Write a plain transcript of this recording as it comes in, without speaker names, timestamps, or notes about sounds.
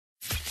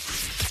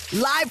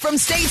Live from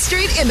State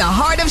Street in the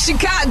heart of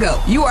Chicago,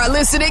 you are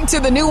listening to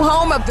the new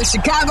home of the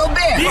Chicago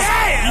Bears.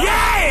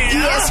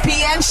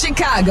 ESPN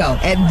Chicago.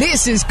 And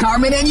this is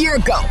Carmen and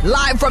Yurko,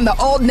 live from the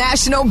Old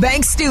National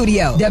Bank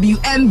Studio.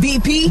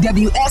 WMVP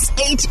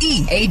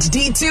WSHE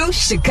HD2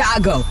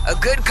 Chicago, a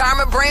good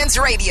Karma Brands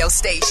radio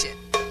station.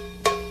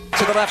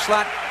 To the left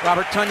slot,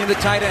 Robert Tonyan, the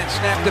tight end,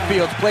 snap to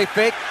Fields, play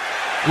fake.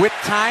 With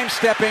time,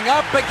 stepping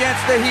up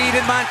against the heat,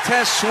 and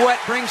Montez Sweat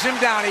brings him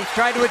down. He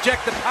tried to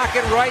eject the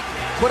pocket right,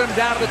 put him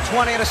down to the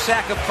 20 and a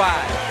sack of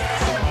 5.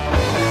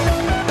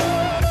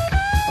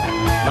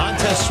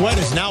 Montez Sweat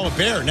is now a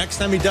Bear. Next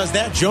time he does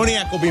that,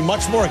 Joniak will be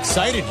much more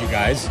excited, you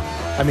guys.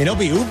 I mean, he'll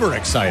be uber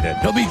excited.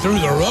 He'll be through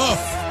the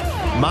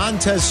roof.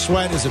 Montez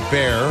Sweat is a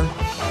Bear.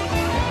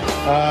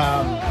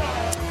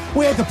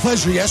 We had the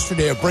pleasure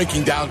yesterday of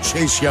breaking down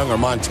Chase Young or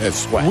Montez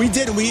Sweat. We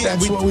did.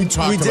 That's what we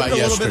talked about yesterday. We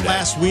did a little bit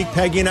last week.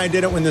 Peggy and I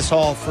did it when this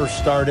all first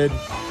started.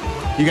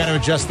 You got to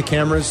adjust the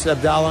cameras,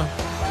 Abdallah.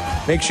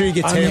 Make sure you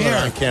get Taylor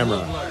on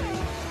camera.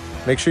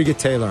 Make sure you get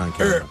Taylor on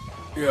camera.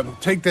 Yeah,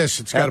 take this.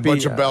 It's got a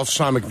bunch of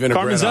balsamic vinaigrette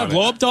Carmen, is that a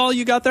blow-up doll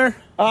you got there?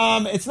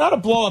 It's not a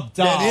blow-up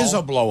doll. That is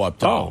a blow-up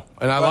doll,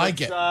 and I like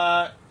it.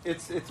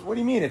 It's. What do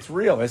you mean? It's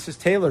real. This is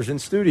Taylor's in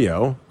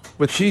studio.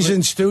 She's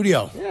in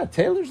studio. Yeah,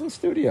 Taylor's in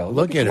studio.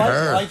 Look at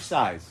her. Life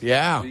size.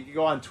 Yeah. So you can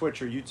go on Twitch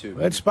or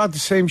YouTube. It's about the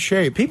same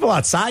shape. People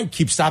outside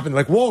keep stopping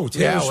like, whoa,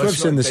 Taylor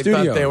Swift's in the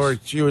studio.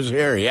 She was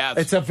here, yeah.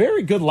 It's a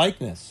very good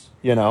likeness,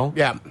 you know?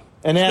 Yeah.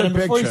 And Adam,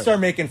 before you picture. start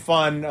making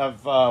fun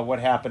of what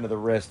happened to the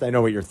wrist, I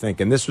know what you're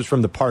thinking. This was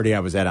from the party I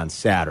was at on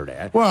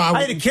Saturday. Well, I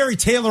had to carry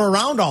Taylor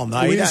around all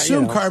night. We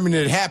assume, Carmen,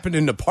 it happened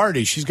in the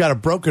party. She's got a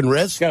broken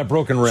wrist. She's got a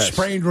broken wrist.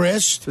 Sprained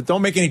wrist. But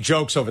don't make any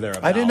jokes over there.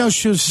 I didn't know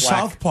she was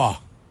southpaw.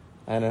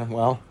 I know,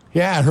 well.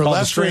 Yeah, her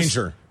left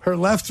stranger. wrist. Her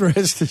left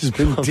wrist has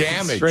been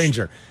damaged.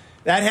 Stranger.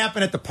 That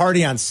happened at the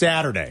party on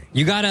Saturday.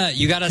 You gotta.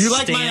 You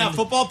like my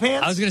football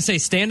pants? I was gonna say,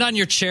 stand on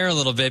your chair a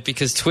little bit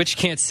because Twitch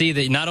can't see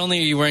that. Not only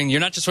are you wearing, you're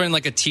not just wearing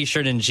like a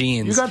t-shirt and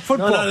jeans. You got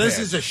football. No, this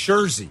is a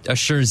jersey. A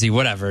jersey,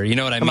 whatever. You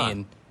know what I Come mean?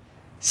 on.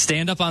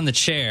 Stand up on the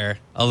chair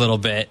a little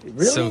bit.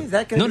 Really? So, Is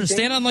that gonna be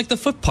stand on like the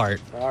foot part.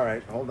 All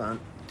right, hold on.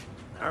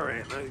 All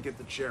right, let me get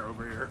the chair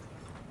over here.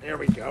 There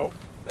we go.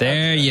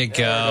 There you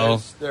go.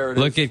 There it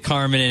Look is. at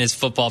Carmen in his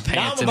football Now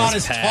pants I'm and about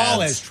his as pads.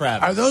 tall as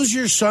Travis. Are those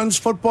your son's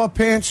football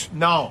pants?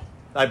 No.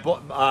 I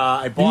bought You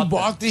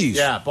bought these?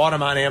 Yeah, bought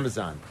them on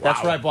Amazon. That's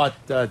Wow. where I bought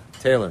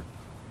Taylor.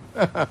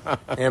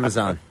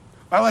 Amazon.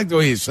 I like the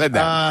way you said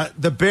that.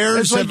 The Bears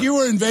It's like you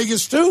were in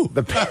Vegas, too.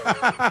 The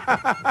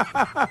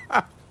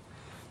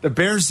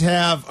Bears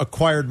have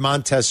acquired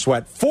Montez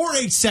Sweat for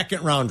a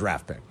second-round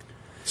draft pick.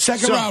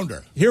 Second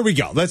rounder. Here we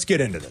go. Let's get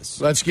into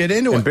this. Let's get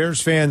into And it. Bears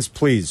fans,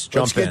 please jump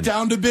in. Let's get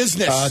down to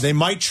business. They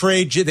might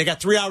trade. They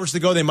got 3 hours to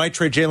go. They might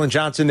trade Jalen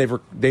Johnson.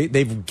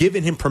 They've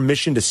given him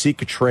permission to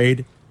seek a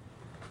trade.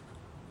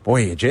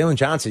 Boy, Jalen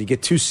Johnson, you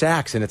get 2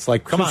 sacks, and it's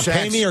like, come on,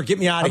 pay me or get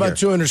me out of here. How about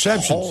 2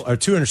 interceptions? Or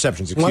 2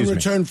 interceptions, excuse One me.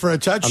 return for a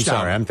touchdown. I'm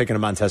sorry, I'm thinking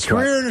of Montez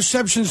Sweat. Career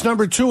interceptions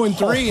number 2 and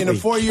 3 in a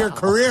 4-year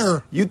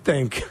career. You'd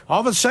think. All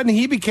of a sudden,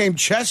 he became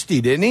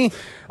chesty, didn't he?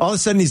 All of a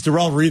sudden, he's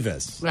Darrelle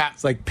Revis. Yeah.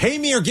 It's like, pay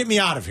me or get me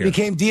out of here.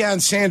 Became Deion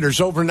Sanders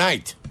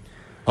overnight.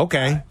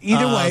 Okay.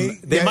 Either way,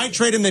 they might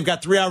trade him. They've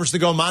got 3 hours to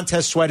go.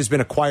 Montez Sweat has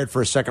been acquired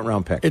for a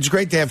second-round pick. It's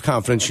great to have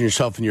confidence in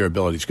yourself and your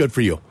abilities. Good for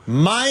you.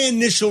 My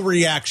initial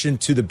reaction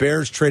to the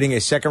Bears trading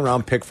a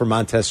second-round pick for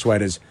Montez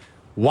Sweat is,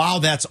 wow,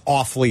 that's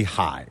awfully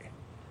high.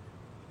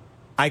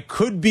 I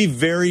could be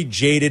very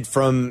jaded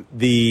from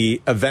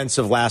the events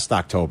of last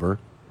October,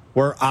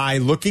 where I,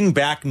 looking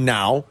back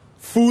now,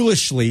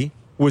 foolishly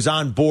was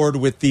on board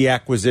with the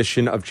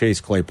acquisition of Chase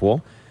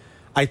Claypool.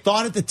 I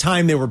thought at the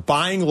time they were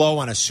buying low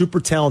on a super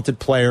talented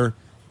player,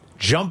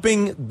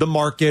 jumping the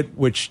market,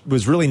 which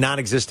was really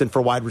non-existent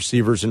for wide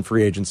receivers in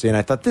free agency. And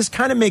I thought this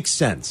kind of makes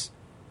sense.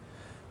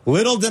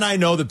 Little did I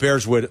know the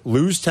Bears would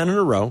lose 10 in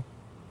a row,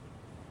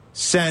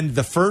 send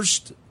the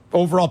first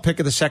overall pick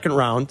of the second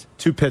round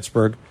to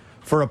Pittsburgh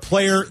for a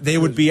player they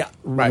would be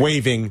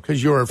waiving.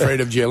 Because you were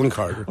afraid of Jalen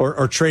Carter.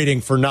 or trading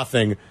for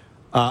nothing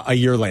a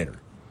year later.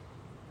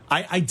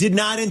 I did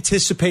not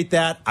anticipate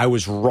that. I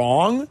was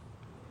wrong.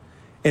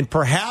 And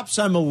perhaps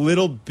I'm a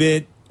little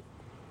bit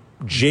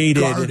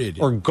jaded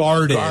or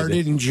guarded.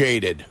 Guarded and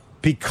jaded.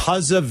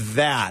 Because of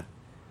that,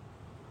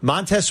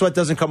 Montez Sweat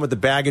doesn't come with the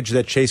baggage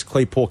that Chase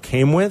Claypool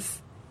came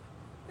with.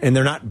 And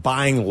they're not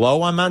buying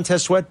low on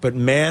Montez Sweat. But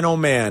man, oh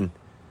man,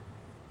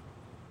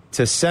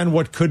 to send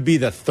what could be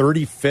the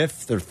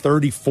 35th or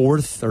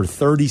 34th or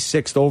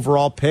 36th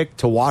overall pick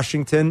to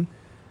Washington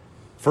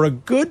for a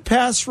good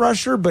pass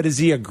rusher, but is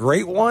he a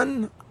great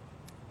one?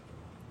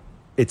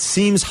 It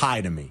seems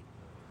high to me.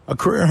 A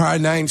career-high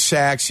 9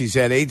 sacks. He's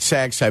had 8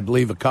 sacks, I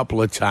believe, a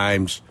couple of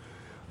times.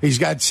 He's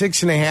got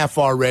 6.5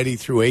 already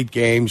through 8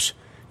 games,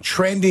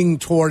 trending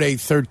toward a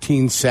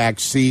 13-sack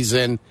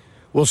season.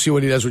 We'll see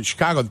what he does with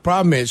Chicago. The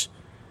problem is,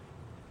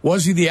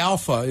 was he the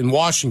alpha in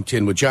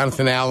Washington with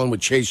Jonathan Allen, with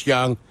Chase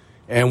Young,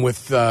 And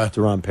with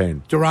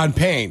Daron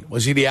Payne,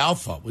 was he the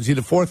alpha? Was he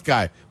the fourth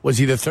guy? Was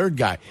he the third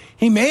guy?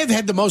 He may have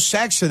had the most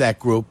sacks of that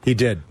group. He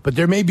did. But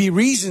there may be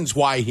reasons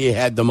why he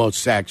had the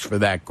most sacks for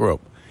that group.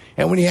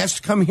 And when he has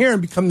to come here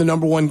and become the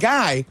number one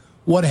guy,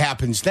 what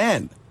happens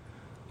then?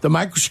 The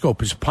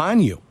microscope is upon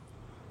you.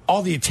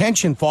 All the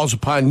attention falls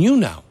upon you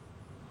now.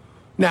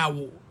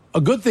 Now,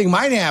 a good thing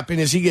might happen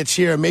is he gets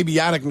here and maybe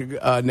Yannick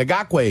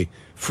Ngakoue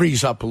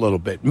frees up a little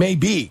bit.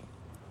 Maybe.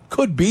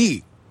 Could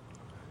be.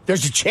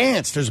 There's a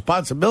chance. There's a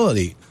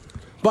possibility.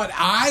 But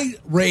I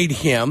rate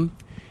him,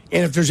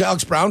 and if there's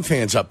Alex Brown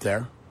fans up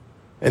there,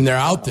 and they're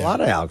out there. A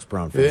lot of Alex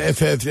Brown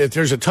fans. If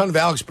there's a ton of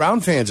Alex Brown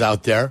fans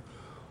out there,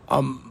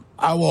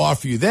 I will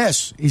offer you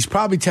this. He's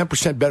probably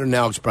 10% better than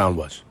Alex Brown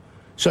was.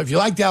 So if you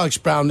liked Alex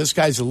Brown, this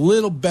guy's a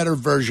little better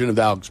version of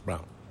Alex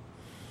Brown.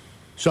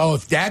 So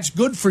if that's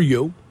good for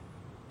you,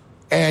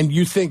 and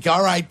you think,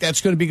 all right,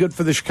 that's going to be good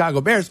for the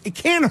Chicago Bears, it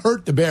can't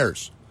hurt the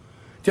Bears.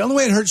 The only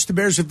way it hurts the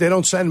Bears is if they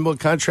don't sign him a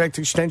contract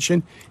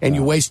extension and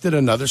you wasted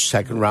another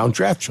second-round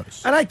draft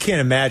choice. And I can't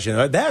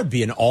imagine. That would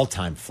be an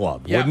all-time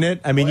flub, wouldn't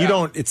it? I mean,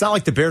 it's not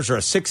like the Bears are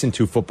a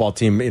 6-2 football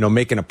team,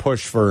 making a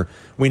push for,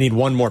 we need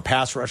one more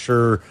pass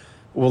rusher.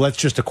 Well, let's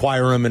just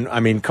acquire him. And,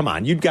 I mean, come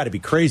on, you've got to be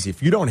crazy.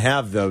 If you don't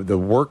have the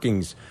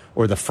workings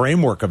or the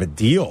framework of a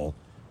deal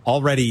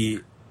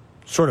already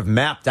sort of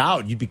mapped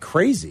out, you'd be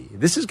crazy.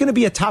 This is going to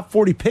be a top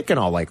 40 pick in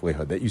all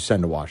likelihood that you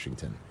send to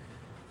Washington.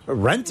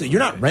 You're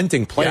not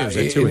renting players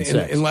at 2 and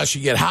 6. Unless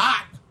you get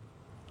hot.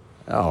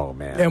 Oh,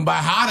 man. And by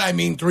hot, I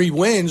mean 3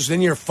 wins.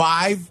 Then you're a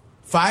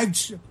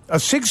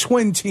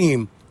 6-win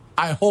team,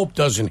 I hope,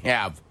 doesn't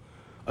have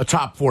a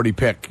top 40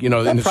 pick, in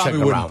the second round.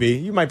 Probably wouldn't be.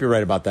 You might be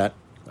right about that.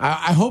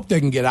 I hope they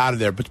can get out of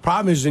there. But the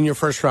problem is then your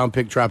first-round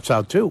pick drops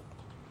out, too.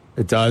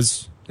 It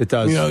does. It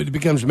does. It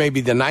becomes maybe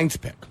the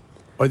 9th pick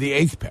or the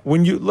 8th pick.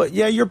 When you look,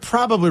 you're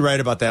probably right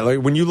about that. Like,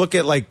 when you look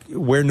at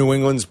where New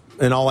England's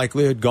in all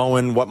likelihood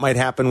going, what might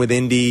happen with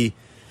Indy,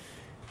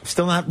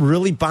 still not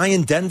really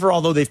buying Denver,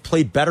 although they've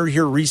played better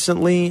here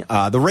recently.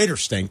 The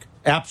Raiders stink.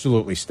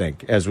 Absolutely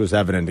stink, as was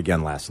evident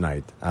again last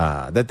night.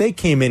 That they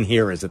came in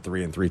here as a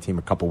 3-3 team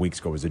a couple weeks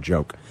ago was a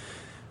joke.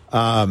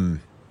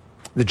 The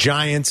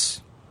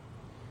Giants,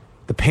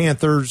 the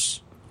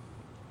Panthers,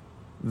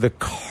 the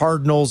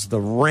Cardinals,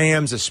 the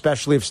Rams,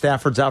 especially if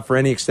Stafford's out for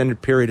any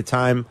extended period of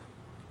time.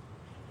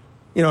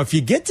 If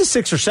you get to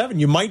 6 or 7,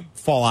 you might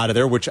fall out of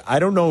there, which I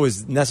don't know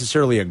is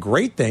necessarily a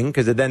great thing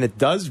because then it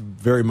does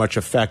very much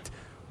affect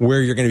where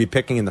you're going to be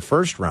picking in the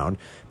first round.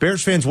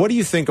 Bears fans, what do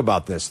you think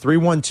about this?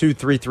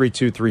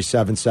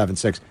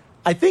 312-332-3776.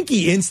 I think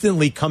he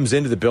instantly comes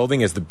into the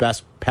building as the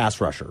best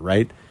pass rusher,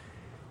 right?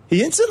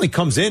 He instantly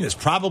comes in as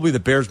probably the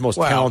Bears' most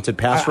talented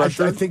pass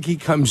rusher. I think he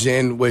comes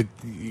in with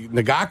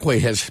Ngakoue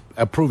has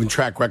a proven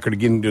track record of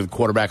getting to the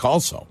quarterback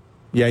also.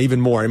 Yeah,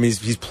 even more. I mean,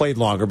 he's played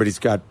longer, but he's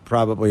got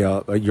probably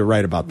you're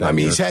right about that. I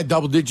mean, he's had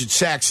double-digit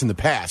sacks in the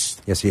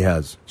past. Yes, he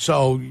has.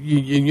 So,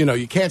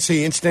 you can't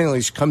say instantly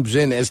he comes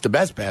in as the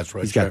best pass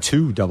rusher. He's got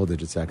 2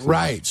 double-digit sacks.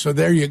 Right, so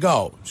there you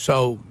go.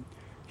 So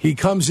he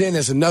comes in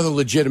as another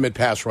legitimate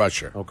pass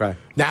rusher. Okay.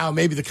 Now,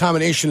 maybe the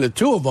combination of the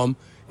two of them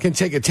can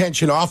take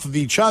attention off of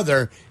each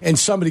other, and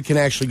somebody can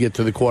actually get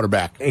to the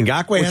quarterback.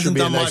 Ngakoue hasn't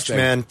done much,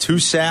 man. 2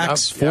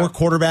 sacks, 4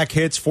 quarterback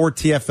hits, 4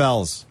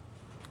 TFLs.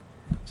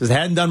 Just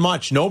hadn't done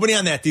much. Nobody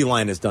on that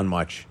D-line has done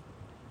much.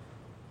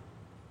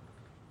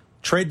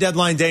 Trade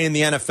deadline day in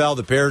the NFL,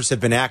 the Bears have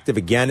been active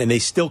again, and they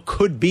still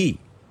could be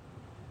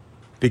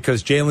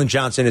because Jalen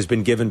Johnson has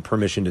been given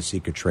permission to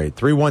seek a trade.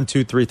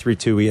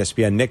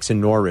 312-332-ESPN. Nick's in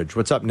Norridge.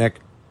 What's up,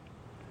 Nick?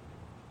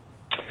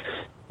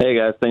 Hey,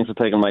 guys. Thanks for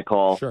taking my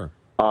call. Sure.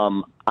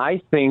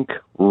 I think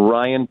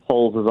Ryan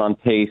Poles is on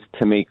pace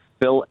to make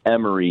Phil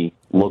Emery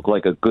look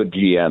like a good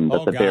GM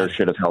that the Bears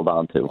should have held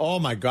on to. Oh,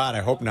 my God.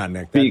 I hope not,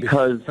 Nick.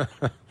 Because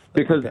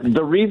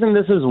the reason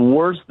this is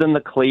worse than the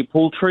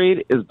Claypool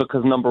trade is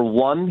because, number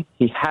one,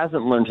 he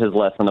hasn't learned his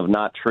lesson of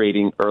not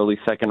trading early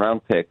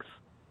second-round picks.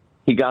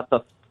 He got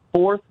the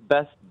 4th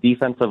best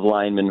defensive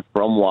lineman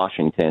from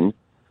Washington,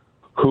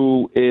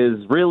 who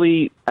is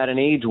really at an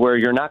age where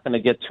you're not going to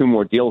get 2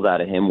 more deals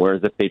out of him,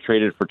 whereas if they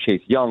traded for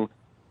Chase Young,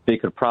 they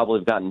could probably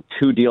have gotten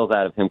 2 deals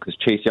out of him because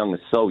Chase Young is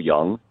so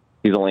young.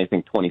 He's only, I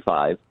think,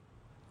 25.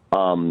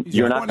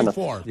 You're not going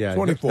to. Yeah,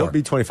 24. He'll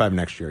be 25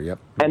 next year. Yep.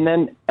 And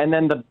then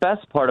the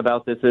best part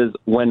about this is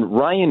when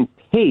Ryan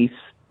Pace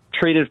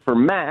traded for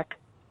Mack,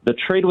 the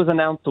trade was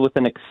announced with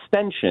an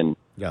extension.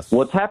 Yes.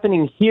 What's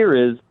happening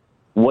here is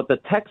what the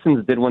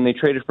Texans did when they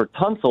traded for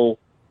Tunsil.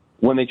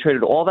 When they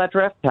traded all that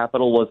draft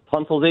capital, was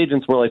Tunsil's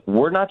agents were like,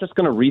 we're not just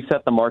going to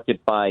reset the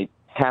market by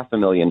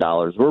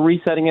 $500,000. We're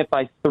resetting it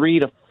by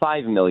 $3 to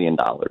 $5 million.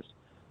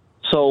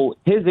 So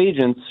his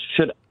agents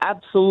should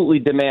absolutely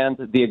demand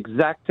the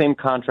exact same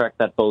contract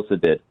that Bosa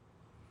did.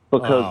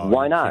 Because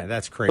why not? Yeah,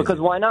 that's crazy. Because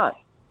why not?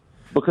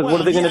 Because what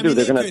are they going to do?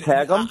 They're going to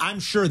tag him? I'm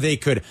sure they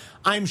could.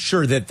 I'm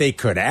sure that they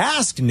could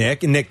ask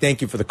Nick. And Nick,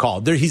 thank you for the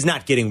call. He's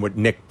not getting what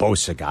Nick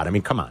Bosa got. I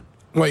mean, come on.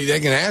 Well, they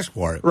can ask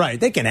for it. Right,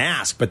 they can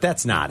ask, but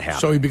that's not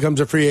happening. So he becomes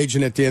a free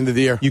agent at the end of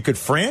the year. You could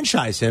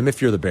franchise him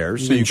if you're the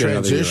Bears. So you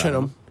transition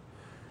him.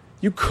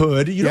 You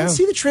could. You don't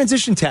see the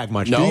transition tag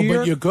much, do you?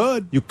 But you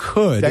could. You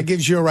could. That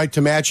gives you a right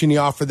to match in the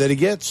offer that he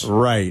gets.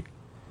 Right.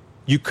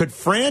 You could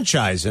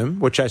franchise him,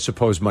 which I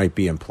suppose might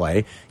be in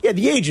play. Yeah,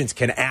 the agents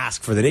can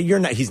ask for the.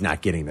 He's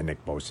not getting the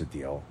Nick Bosa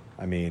deal.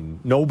 I mean,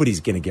 nobody's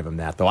going to give him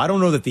that, though. I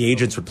don't know that the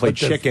agents would play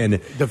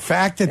chicken. The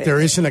fact that there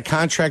isn't a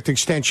contract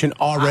extension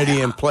already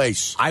in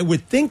place. I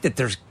would think that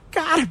there's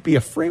got to be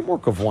a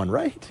framework of one,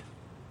 right?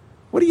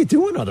 What are you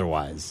doing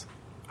otherwise?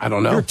 I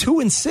don't know. You're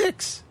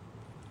 2-6.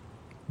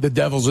 The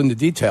devil's in the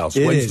details.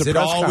 When's the it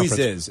press always conference?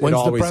 is. When's it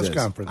always the press is.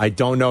 conference? I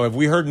don't know. Have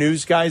we heard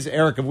news, guys?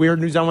 Eric, have we heard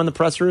news on when the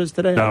presser is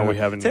today? No, we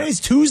haven't. Today's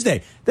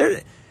Tuesday.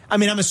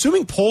 I'm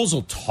assuming polls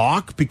will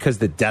talk because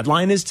the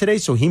deadline is today,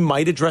 so he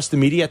might address the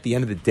media at the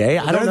end of the day.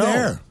 I don't know.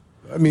 There.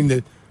 I mean,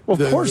 of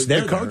course,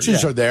 the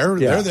coaches are there.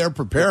 Yeah. They're there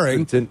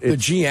preparing. The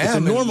GM. It's a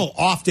normal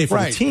off day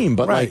for the team,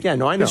 but I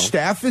know. The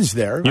staff is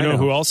there. You know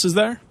who else is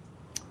there?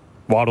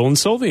 Waddle and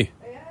Sylvie.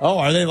 Oh,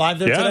 are they live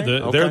there today?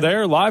 Yeah, they're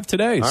there live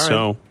today. Right.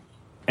 So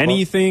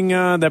anything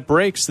that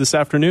breaks this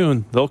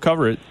afternoon, they'll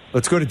cover it.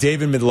 Let's go to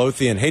Dave in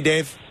Midlothian. Hey,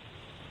 Dave.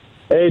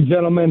 Hey,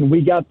 gentlemen,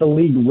 we got the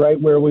league right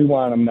where we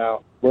want them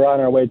now. We're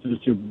on our way to the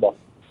Super Bowl.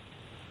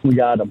 We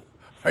got them.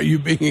 Are you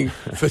being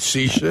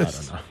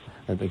facetious? I don't know.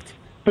 I think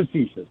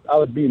facetious. I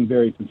was being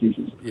very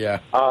facetious.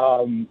 Yeah.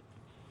 So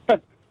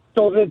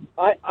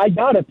I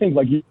got to think,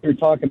 like you're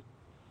talking.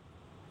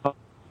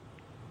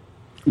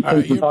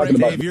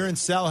 Dave, you're in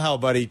cell hell,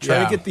 buddy.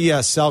 Try to get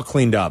the cell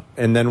cleaned up,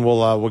 and then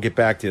we'll get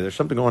back to you. There's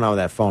something going on with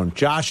that phone.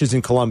 Josh is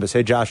in Columbus.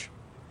 Hey, Josh.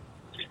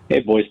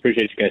 Hey, boys.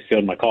 Appreciate you guys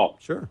fielding my call.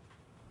 Sure.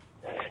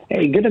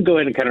 Hey, going to go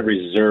ahead and kind of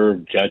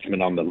reserve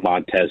judgment on the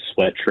Montez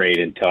Sweat trade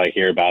until I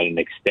hear about an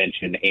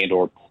extension and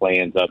or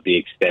plans of the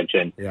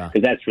extension,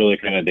 because that's really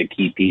kind of the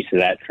key piece of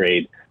that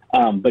trade.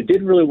 But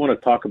did really want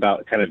to talk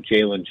about kind of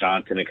Jalen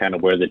Johnson and kind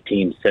of where the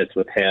team sits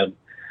with him.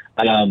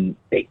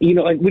 Like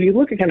when you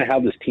look at kind of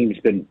how this team's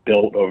been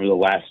built over the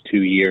last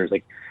 2 years,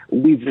 like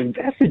we've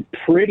invested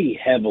pretty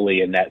heavily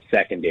in that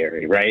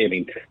secondary, right? I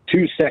mean,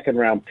 2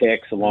 second-round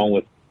picks along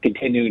with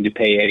continuing to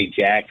pay Eddie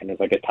Jackson as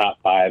like a top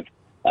 5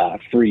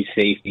 free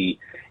safety.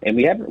 And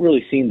we haven't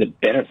really seen the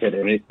benefit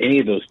of any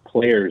of those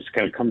players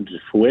kind of come to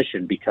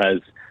fruition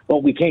because,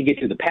 well, we can't get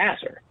to the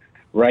passer.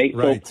 Right.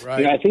 So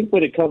I think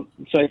when it comes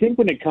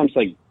to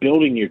like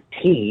building your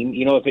team,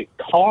 if it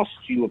costs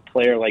you a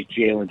player like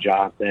Jalen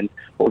Johnson,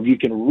 or if you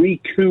can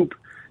recoup,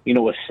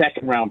 a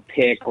second round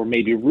pick, or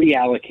maybe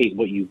reallocate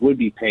what you would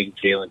be paying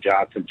Jalen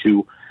Johnson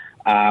to,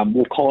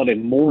 we'll call it a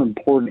more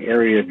important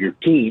area of your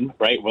team,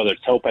 right? Whether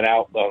it's helping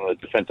out on the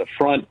defensive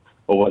front,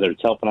 or whether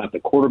it's helping out the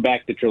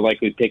quarterback that you're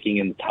likely picking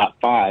in the top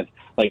 5,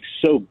 like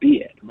so be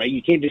it, right?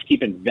 You can't just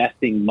keep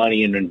investing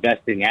money and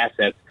investing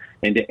assets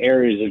into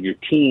areas of your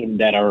team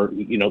that are,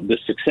 the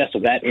success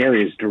of that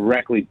area is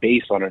directly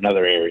based on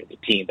another area of the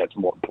team that's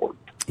more important.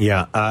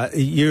 Yeah,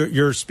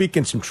 you're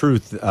speaking some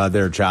truth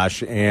there,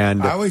 Josh.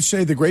 And I always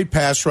say the great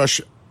pass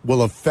rush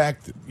will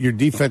affect your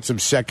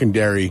defensive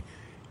secondary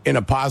in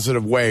a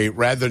positive way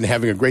rather than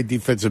having a great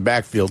defensive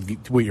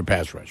backfield with your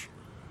pass rush.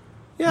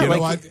 Yeah, you know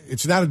what?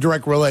 It's not a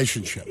direct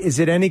relationship. Is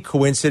it any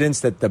coincidence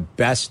that the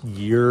best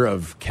year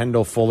of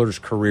Kendall Fuller's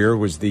career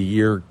was the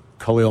year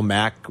Khalil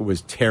Mack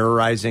was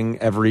terrorizing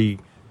every...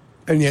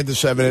 And you had the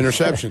 7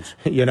 interceptions.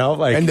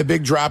 And the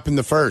big drop in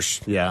the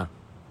first. Yeah.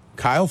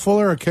 Kyle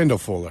Fuller or Kendall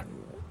Fuller?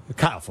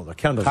 Kyle Fuller.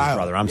 Kendall's his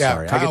brother. I'm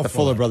sorry. Kyle I get the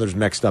Fuller brothers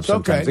mixed up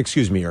sometimes. Okay.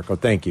 Excuse me, Yurko.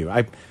 Thank you.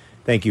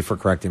 Thank you for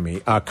correcting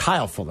me.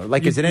 Kyle Fuller.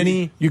 Is it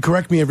any... You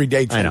correct me every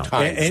day 10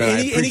 times.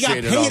 And he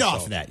got paid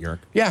off of that,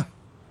 Yurk. Yeah.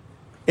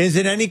 Is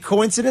it any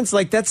coincidence?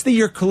 That's the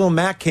year Khalil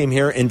Mack came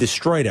here and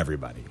destroyed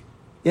everybody.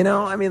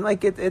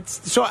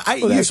 It's so.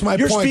 That's my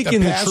you're point. Speaking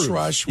the pass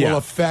rush will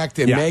affect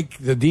and make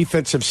the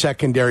defensive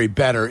secondary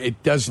better.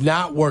 It does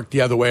not work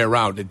the other way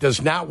around. It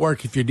does not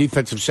work if your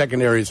defensive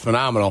secondary is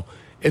phenomenal.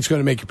 It's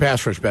going to make your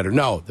pass rush better.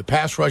 No, the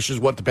pass rush is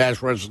what the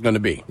pass rush is going to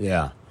be.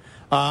 Yeah.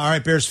 All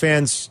right, Bears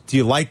fans, do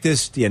you like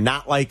this? Do you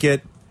not like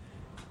it?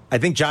 I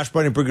think Josh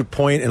brought up a good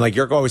point, and like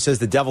Yurko always says,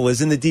 the devil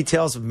is in the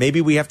details. Maybe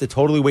we have to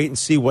totally wait and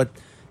see what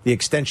the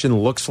extension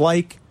looks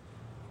like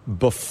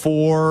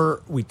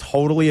before we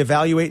totally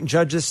evaluate and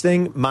judge this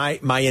thing. My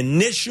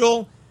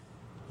initial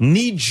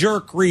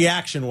knee-jerk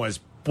reaction was,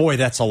 boy,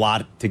 that's a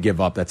lot to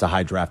give up. That's a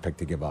high draft pick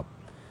to give up,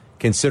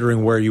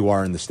 considering where you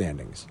are in the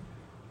standings.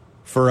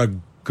 For a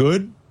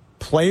good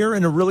player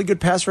and a really good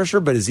pass rusher,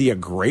 but is he a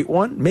great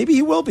one? Maybe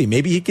he will be.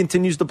 Maybe he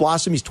continues to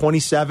blossom. He's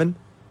 27,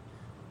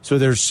 so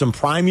there's some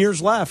prime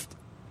years left.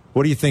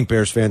 What do you think,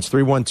 Bears fans?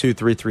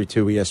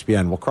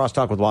 312-332-ESPN. We'll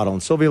crosstalk with Waddle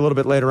and Sylvia a little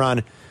bit later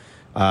on.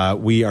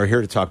 We are here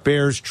to talk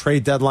Bears,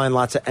 trade deadline,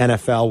 lots of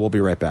NFL. We'll be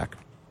right back.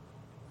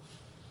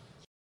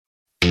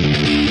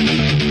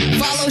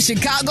 Follow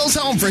Chicago's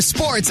Home for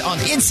Sports on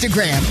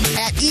Instagram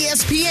at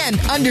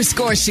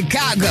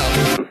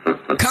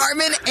ESPN_Chicago.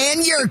 Carmen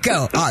and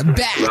Yurko are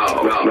back.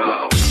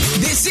 No.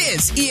 This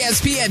is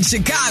ESPN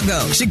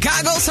Chicago,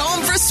 Chicago's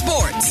Home for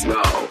Sports.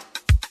 No.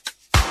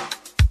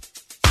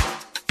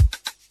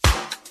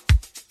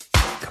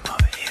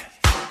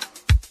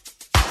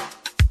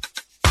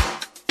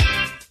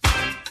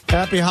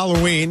 Happy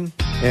Halloween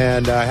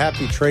and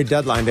happy trade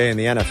deadline day in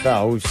the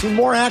NFL. We've seen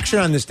more action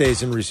on this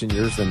days in recent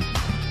years than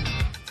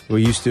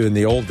we used to in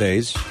the old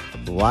days.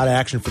 A lot of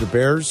action for the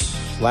Bears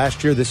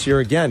last year, this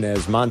year again,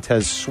 as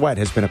Montez Sweat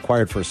has been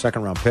acquired for a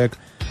second-round pick.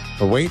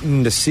 We're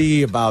waiting to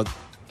see about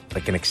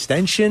like an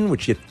extension,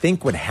 which you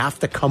think would have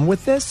to come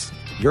with this.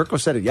 Yurko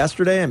said it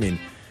yesterday. I mean,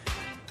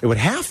 it would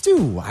have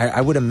to.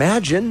 I would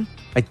imagine.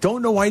 I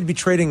don't know why you'd be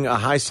trading a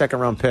high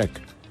second-round pick.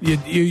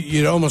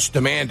 You'd almost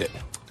demand it.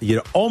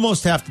 You'd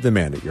almost have to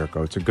demand it,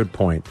 Yurko. It's a good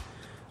point.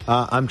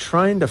 I'm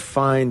trying to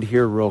find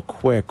here real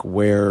quick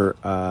where,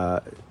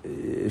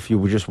 if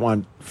you just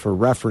want, for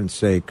reference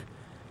sake,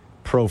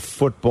 Pro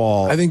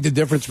Football. I think the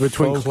difference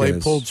between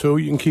Claypool, too,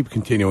 you can keep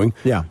continuing.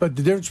 Yeah. But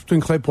the difference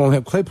between Claypool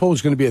and Claypool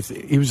was going to be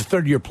he was a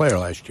third-year player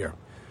last year.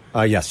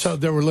 Yes. So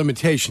there were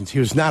limitations. He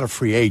was not a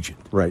free agent.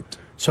 Right.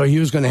 So he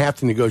was going to have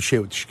to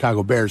negotiate with the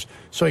Chicago Bears.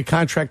 So a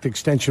contract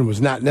extension was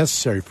not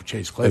necessary for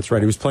Chase Claypool. That's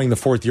right. He was playing the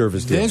fourth year of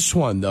his deal. This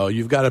one, though,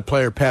 you've got a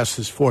player past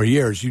his 4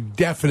 years. You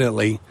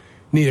definitely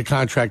need a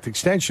contract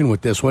extension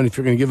with this one if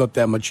you're going to give up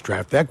that much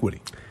draft equity.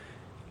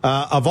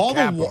 Of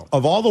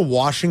all the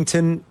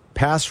Washington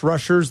pass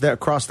rushers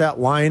that crossed that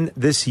line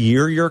this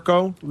year,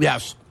 Yurko,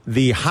 yes,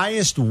 the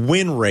highest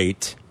win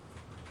rate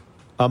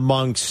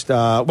amongst,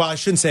 well, I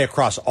shouldn't say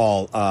across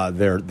all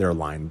their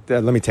line.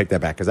 Let me take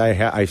that back because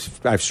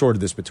I've sorted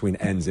this between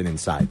ends and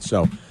inside.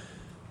 So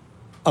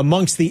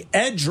amongst the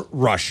edge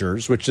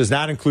rushers, which does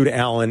not include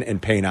Allen and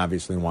Payne,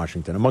 obviously, in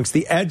Washington, amongst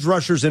the edge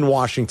rushers in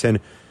Washington,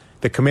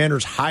 the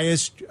Commanders'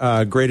 highest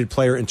graded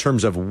player in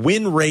terms of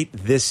win rate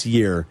this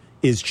year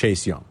is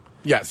Chase Young.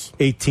 Yes.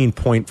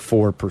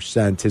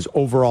 18.4%. His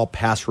overall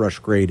pass rush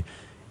grade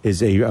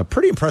is a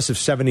pretty impressive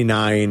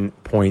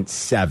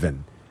 79.7.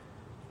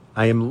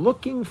 I am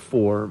looking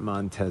for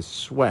Montez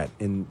Sweat,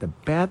 and the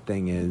bad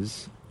thing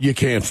is you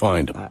can't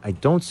find him. I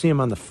don't see him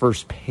on the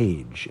first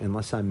page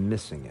unless I'm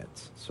missing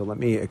it. So let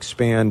me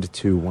expand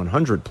to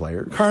 100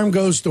 players. Carm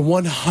goes to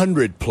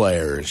 100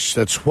 players.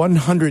 That's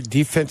 100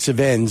 defensive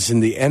ends in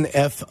the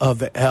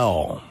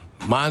NFL.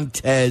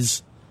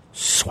 Montez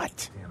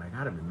Sweat. Damn, I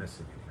got to be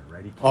missing it here,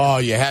 right? Oh,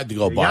 you had to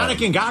go by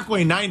Yannick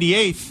Ngakoue,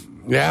 98th.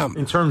 Yeah.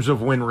 In terms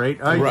of win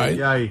rate. Right.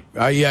 Yeah.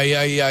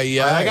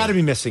 I got to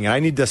be missing it. I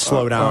need to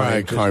slow down. All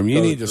right, Carm,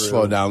 you need to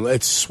slow down.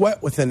 It's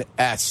Sweat with an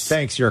S.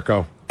 Thanks,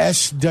 Yurko.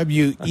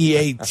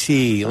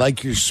 SWEAT,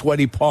 like your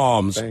sweaty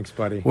palms. Thanks,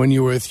 buddy. When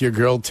you're with your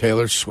girl,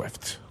 Taylor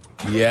Swift.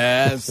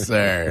 Yes,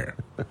 sir.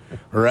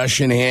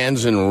 Russian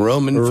hands and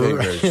Roman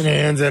fingers. Russian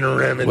hands and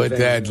Roman with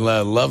fingers.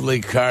 That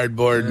lovely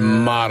cardboard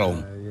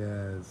model.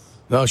 Yes.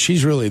 No,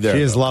 she's really there.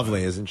 She is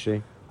lovely, isn't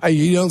she?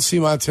 You don't see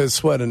Montez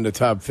Sweat in the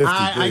top 50.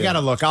 I got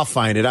to look. I'll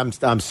find it.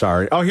 I'm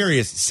sorry. Oh, here he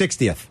is.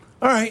 60th.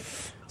 All right.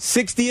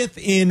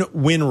 60th in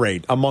win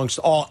rate amongst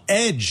all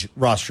edge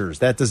rushers.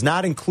 That does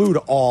not include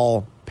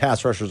all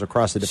pass rushers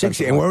across the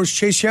defense. And where was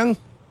Chase Young?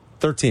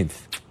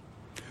 13th.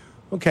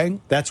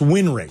 Okay. That's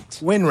win rate.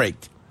 Win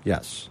rate.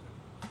 Yes.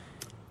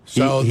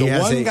 So the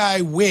one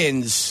guy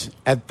wins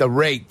at the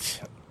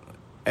rate,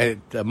 at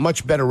a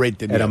much better rate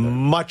than the other. At a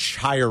much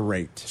higher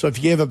rate. So if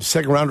you gave up a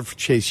second rounder for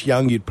Chase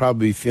Young, you'd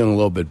probably be feeling a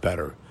little bit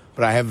better.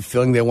 But I have a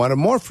feeling they wanted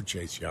more for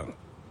Chase Young.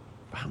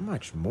 How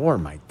much more?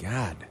 My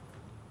God.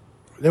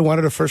 They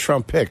wanted a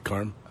first-round pick,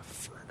 Carm.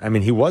 I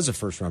mean, he was a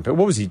first-round pick.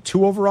 What was he,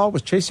 2 overall?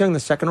 Was Chase Young the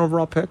second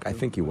overall pick? I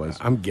think he was.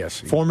 I'm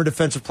guessing. Former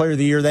Defensive Player of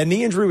the Year. That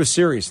knee injury was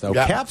serious, though.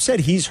 Yeah. Cap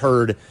said he's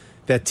heard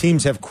that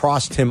teams have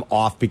crossed him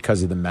off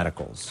because of the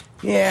medicals.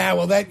 Yeah,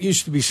 well, that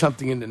used to be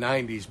something in the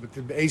 90s, but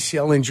the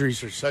ACL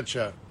injuries are such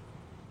a...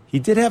 He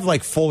did have,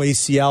 like, full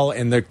ACL,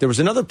 and there was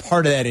another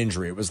part of that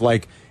injury. It was,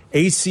 like,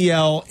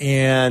 ACL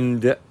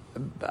and...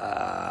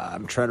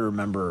 I'm trying to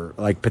remember,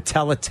 like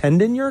patella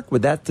tendon, Yerk?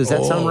 Does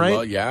that sound right?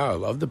 Well, yeah, I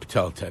love the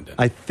patella tendon.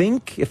 I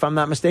think, if I'm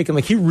not mistaken,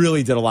 like he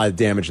really did a lot of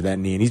damage to that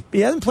knee, and he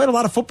hasn't played a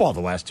lot of football the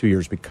last 2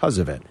 years because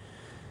of it.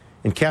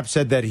 And Cap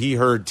said that he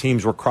heard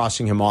teams were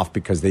crossing him off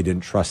because they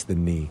didn't trust the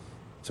knee.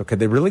 So could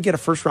they really get a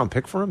first-round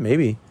pick for him?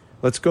 Maybe.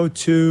 Let's go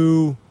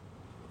to,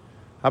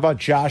 how about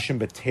Josh in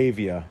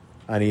Batavia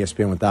on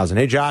ESPN 1000.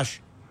 Hey,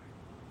 Josh.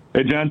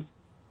 Hey, Jen.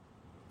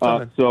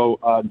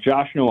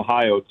 Josh in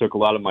Ohio took a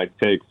lot of my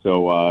takes,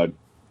 so,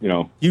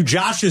 You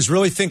Joshes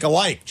really think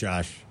alike,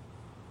 Josh.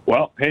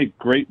 Well, hey,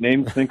 great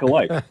names think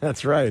alike.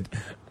 That's right.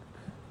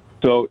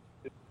 So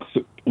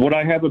what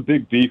I have a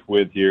big beef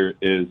with here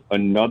is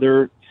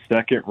another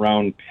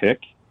second-round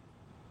pick.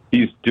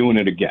 He's doing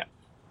it again.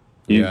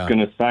 He's going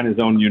to sign his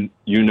own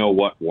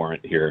you-know-what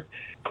warrant here.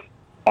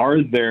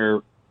 Are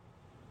there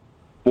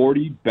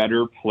 40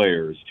 better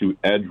players to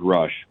edge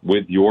rush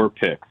with your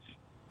picks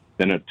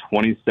than a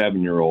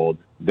 27-year-old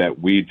that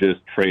we just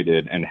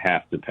traded and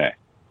have to pay?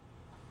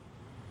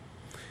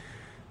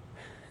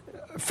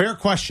 Fair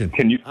question.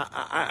 Can you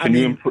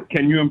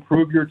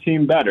improve your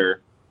team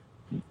better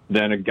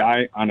than a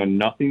guy on a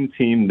nothing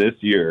team this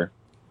year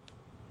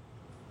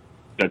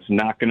that's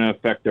not going to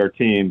affect our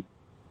team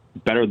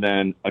better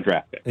than a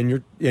draft pick?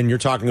 And you're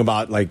talking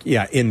about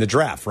in the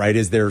draft, right?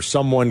 Is there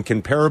someone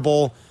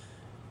comparable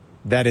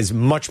that is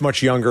much,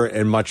 much younger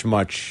and much,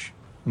 much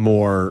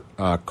more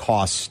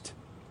cost.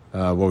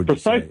 What would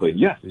Precisely, you say?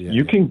 yes. Yeah.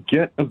 You can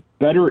get a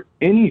better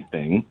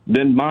anything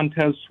than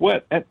Montez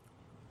Sweat. And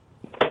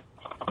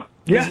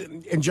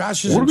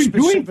Josh isn't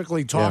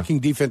specifically talking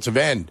defensive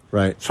end.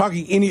 Right.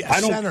 Talking any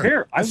I don't center.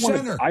 care. I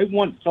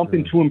want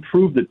something to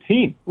improve the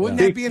team. Wouldn't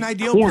that be an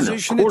ideal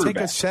position to take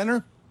a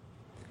center?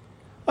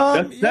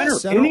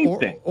 Center,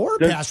 anything. Or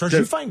pass rusher.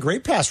 You find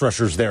great pass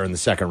rushers there in the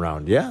second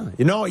round. Yeah.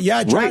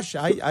 Josh,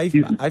 right.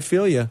 I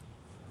feel you.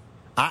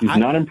 He's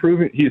not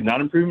improving. He's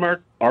not improving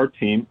our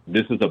team.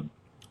 This is a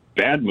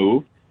bad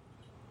move.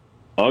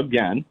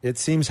 Again. It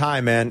seems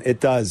high, man. It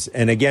does.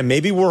 And again,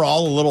 maybe we're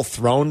all a little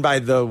thrown by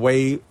the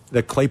way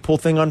the Claypool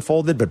thing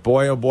unfolded, but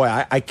boy, oh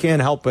boy, I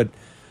can't help but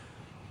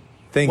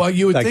think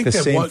you would think the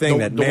that same thing.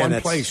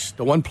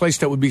 The one place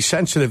that would be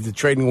sensitive to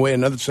trading away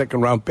another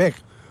second-round pick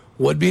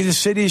would be the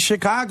city of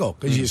Chicago,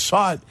 because you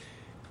saw it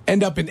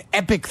end up in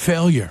epic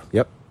failure.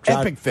 Yep.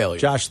 Epic failure.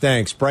 Josh,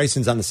 thanks.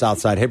 Bryson's on the south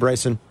side. Hey,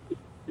 Bryson.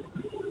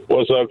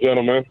 What's up,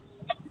 gentlemen?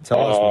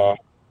 Tell us.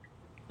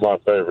 My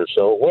favorite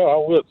show. Well, I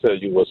will tell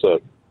you what's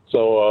up.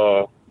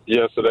 So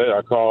yesterday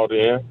I called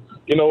in.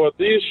 You know what?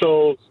 These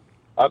shows,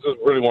 I just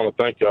really want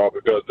to thank y'all,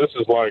 because this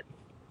is like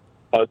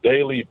a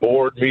daily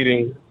board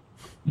meeting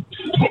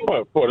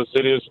for the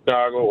city of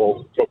Chicago,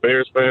 or for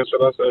Bears fans,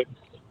 should I say?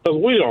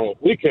 Because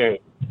we can't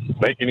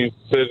make any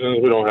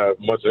decisions. We don't have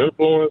much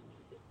influence.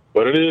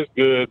 But it is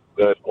good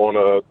that on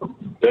a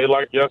day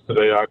like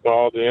yesterday, I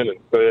called in and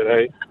said,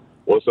 hey,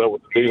 what's up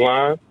with the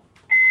D-line?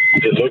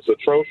 It looks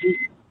atrocious.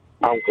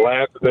 I'm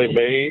glad that they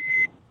made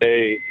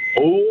a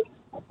move.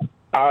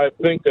 I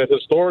think that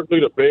historically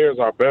the Bears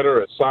are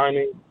better at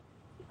signing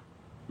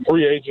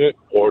free agent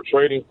or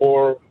trading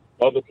for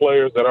other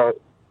players that are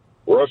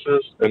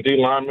rushers and D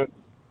linemen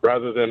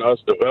rather than us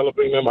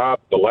developing them.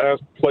 The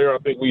last player I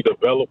think we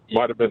developed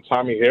might have been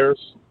Tommy Harris.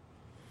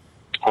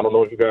 I don't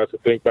know if you guys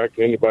could think back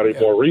to anybody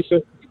more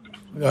recent.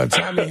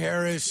 Tommy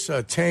Harris,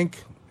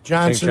 Tank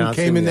Johnson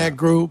came in that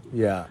group.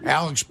 Yeah.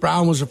 Alex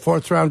Brown was a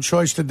fourth-round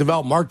choice to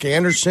develop. Mark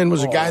Anderson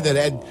was a guy that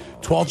had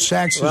 12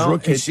 sacks his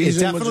rookie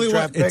season.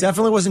 It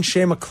definitely wasn't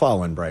Shea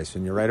McClellan,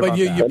 Bryson. You're right about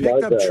that. But you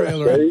picked up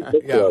Trailer.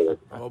 Yeah.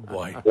 Oh,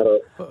 boy.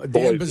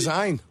 Dan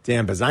Bazine.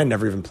 Dan Bazine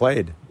never even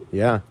played.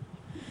 Yeah.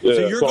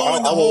 So you're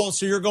going the whole.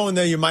 So you're going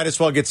there. You might as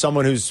well get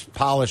someone who's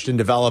polished and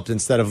developed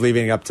instead of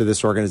leaving it up to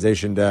this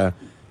organization to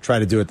try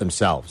to do it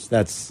themselves.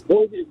 I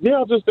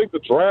just think the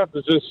draft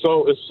is just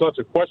it's such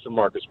a question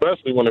mark,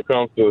 especially when it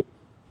comes to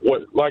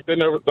like they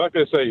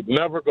say,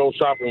 never go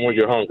shopping when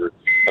you're hungry.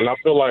 And I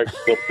feel like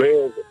the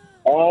Bears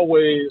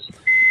always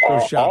go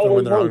shopping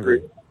when they're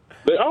hungry.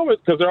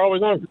 Because they're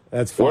always hungry.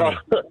 That's funny.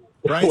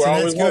 Bryson,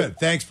 that's good. Hungry.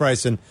 Thanks,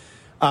 Bryson.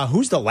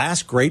 Who's the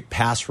last great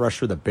pass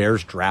rusher the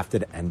Bears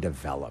drafted and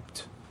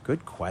developed?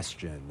 Good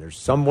question. There's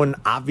someone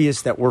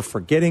obvious that we're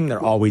forgetting.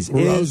 There always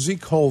is. Rosie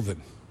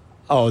Colvin.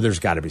 Oh, there's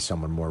got to be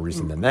someone more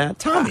recent than that.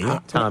 Tommy.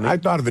 I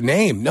thought of a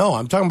name. No,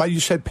 I'm talking about, you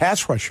said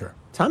pass rusher.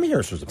 Tommy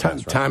Harris was a pass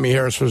rusher. Tommy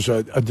Harris was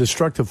a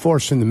destructive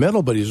force in the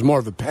middle, but he was more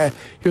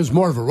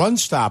of a run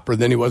stopper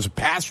than he was a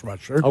pass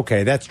rusher.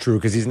 Okay, that's true,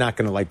 because he's not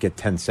going to get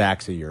 10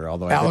 sacks a year.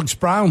 Although Alex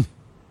Brown.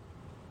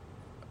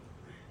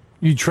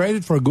 You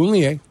traded for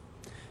Agunlier.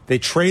 They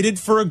traded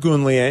for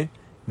Agunlier.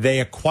 They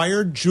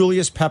acquired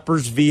Julius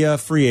Peppers via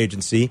free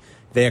agency.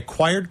 They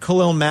acquired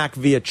Khalil Mack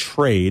via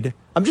trade.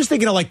 I'm just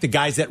thinking of the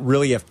guys that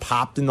really have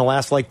popped in the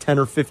last 10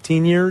 or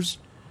 15 years.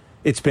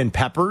 It's been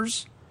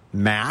Peppers,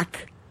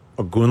 Mack,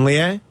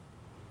 Agunlier,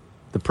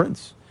 the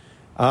Prince.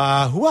 Who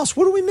else?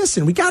 What are we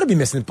missing? We got to be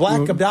missing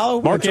Black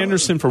Abdallah. Mark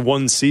Anderson for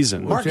one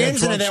season. Mark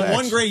Anderson had that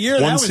one great year.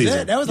 That was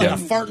it. That was like a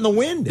fart in the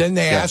wind. Then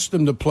they asked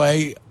him to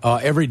play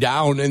every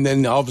down, and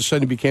then all of a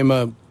sudden he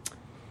became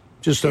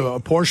just a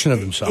portion of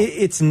himself.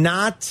 It's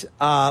not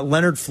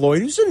Leonard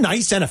Floyd, who's a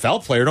nice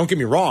NFL player, don't get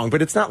me wrong,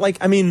 but it's not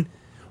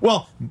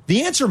well,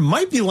 the answer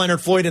might be Leonard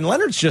Floyd, and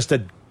Leonard's just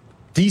a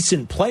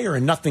decent player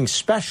and nothing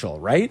special,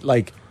 right?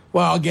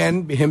 Well,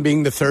 again, him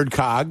being the third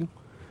cog,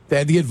 they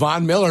had to get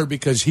Von Miller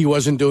because he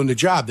wasn't doing the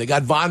job. They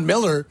got Von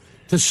Miller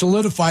to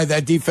solidify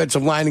that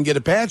defensive line and get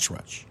a pass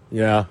rush.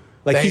 Yeah.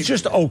 He's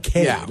just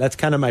okay. Yeah. That's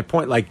kind of my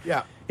point.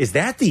 Is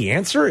that the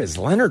answer? Is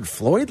Leonard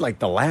Floyd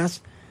the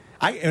last?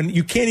 And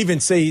you can't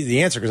even say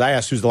the answer because I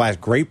asked who's the last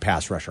great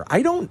pass rusher.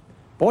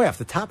 Off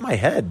the top of my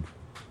head.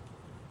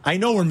 I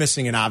know we're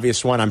missing an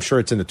obvious one. I'm sure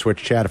it's in the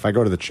Twitch chat. If I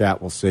go to the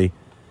chat, we'll see.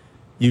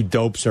 You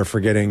dopes are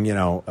forgetting,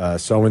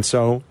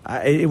 so-and-so.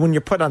 When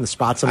you're put on the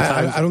spot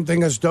sometimes. I don't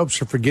think us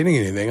dopes are forgetting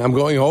anything. I'm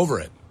going over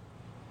it.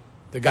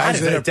 The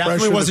guys that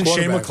definitely wasn't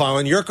Shea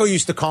McClellan. Yurko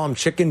used to call him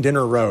Chicken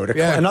Dinner Road.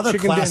 Another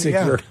classic.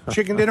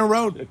 Chicken Dinner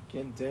Road.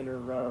 Chicken Dinner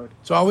Road.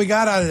 That's all we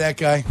got out of that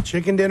guy.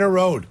 Chicken Dinner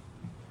Road.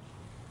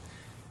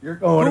 You're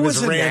going one of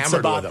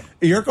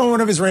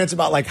his rants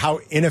about how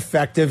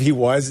ineffective he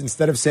was.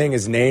 Instead of saying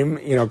his name,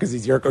 because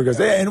he's Yurko, goes,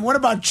 hey, and what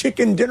about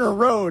Chicken Dinner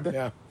Road?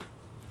 Yeah.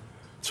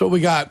 That's what we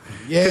got.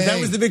 Yeah. Because that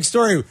was the big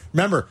story.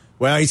 Remember,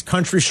 he's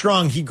country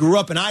strong. He grew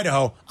up in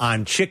Idaho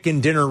on Chicken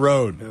Dinner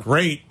Road.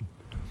 Great.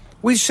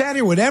 We sat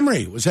here with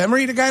Emery. Was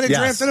Emery the guy that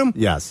drafted him?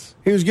 Yes.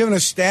 He was giving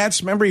us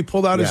stats. Remember, he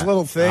pulled out his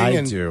little thing.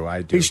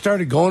 I do. He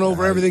started going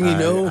over everything he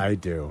knew. I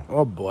do.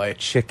 Oh, boy.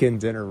 Chicken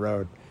Dinner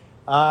Road.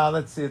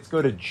 Let's see. Let's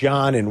go to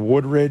John in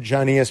Woodridge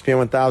on ESPN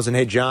 1000.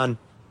 Hey, John.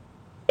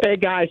 Hey,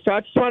 guys. So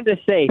I just wanted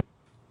to say,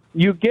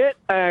 you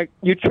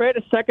trade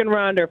a second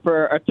rounder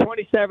for a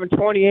 27,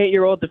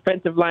 28-year-old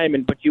defensive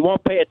lineman, but you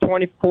won't pay a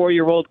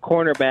 24-year-old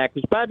cornerback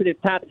who's probably the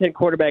top 10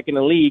 quarterback in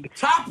the league.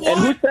 Top what? And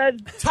who says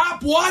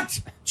top what?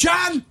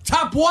 John,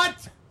 top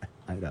what?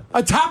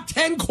 A top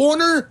 10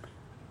 corner?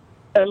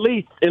 At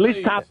least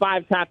top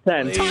 5, top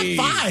 10. Please.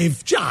 Top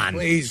 5, John.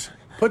 Please.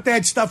 Put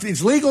that stuff.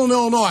 It's legal in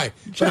Illinois,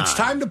 but it's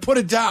time to put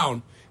it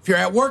down. If you're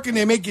at work and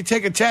they make you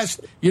take a test,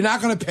 you're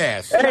not going to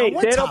pass. Hey,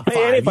 they don't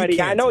pay anybody.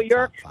 I know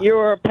you're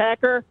a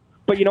Packer,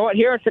 but you know what?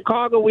 Here in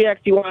Chicago, we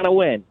actually want to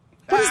win.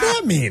 What does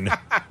that mean?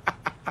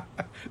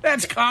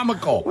 That's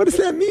comical. What does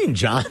that mean,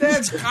 John?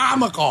 That's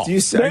comical. They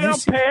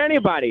don't pay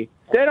anybody.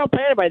 They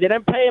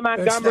didn't pay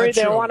Montgomery.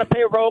 They don't want to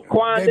pay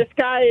Roquan. This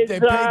guy is, They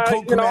paid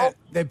Cole Kmet.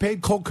 They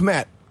paid Cole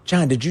Kmet.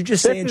 John, did you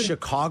just say in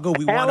Chicago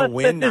we want to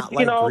win, not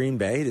like Green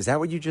Bay? Is that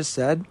what you just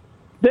said?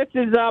 This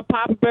is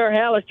Papa Bear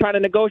Hallis trying to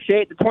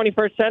negotiate the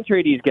 21st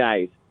century, these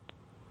guys.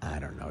 I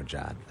don't know,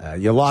 John.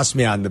 You lost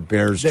me on the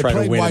Bears trying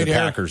to win and the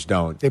Packers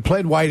don't. They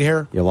played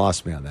Whitehair. You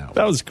lost me on that one.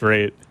 That was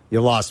great. You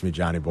lost me,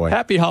 Johnny boy.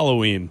 Happy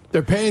Halloween.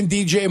 They're paying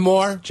DJ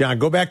Moore. John,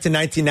 go back to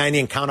 1990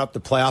 and count up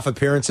the playoff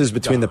appearances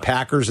between the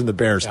Packers and the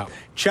Bears. Yeah.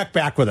 Check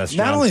back with us,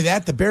 John. Not only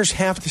that, the Bears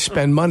have to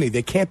spend money.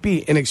 They can't be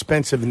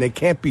inexpensive and they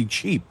can't be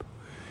cheap.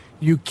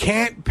 You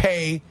can't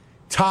pay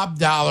top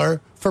dollar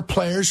for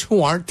players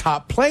who aren't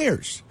top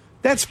players.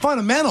 That's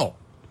fundamental.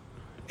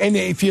 And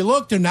if you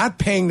look, they're not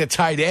paying the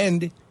tight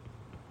end.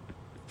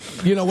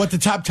 You know what the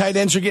top tight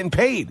ends are getting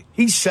paid.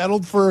 He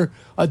settled for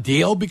a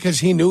deal because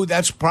he knew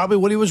that's probably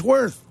what he was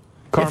worth.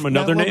 Carm,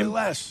 another name?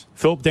 Less.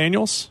 Philip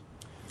Daniels?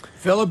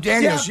 Philip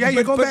Daniels. Yeah,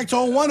 you go back to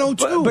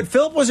 0102. But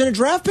Philip wasn't a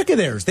draft pick of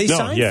theirs. They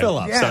signed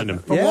Philip. Yeah, signed him.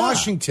 From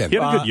Washington. He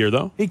had a good year,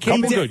 though. He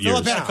came in.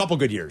 Philip had a couple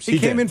good years. He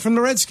came in from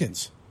the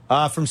Redskins.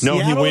 From Seattle?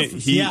 No,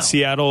 he went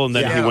Seattle, and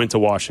then he went to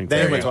Washington.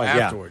 Then he went to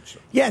afterwards.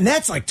 Yeah, and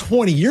that's like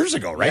 20 years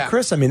ago, right,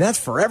 Chris? I mean, that's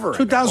forever.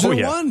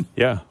 2001.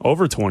 Yeah,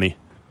 over 20.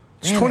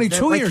 It's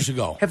 22 years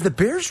ago. Have the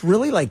Bears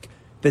really,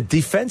 the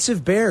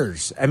defensive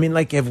Bears, I mean,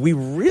 have we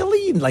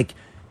really,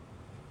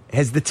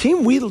 has the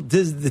team we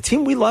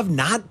love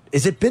not,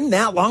 has it been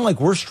that long?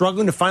 We're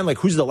struggling to find,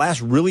 who's the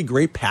last really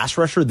great pass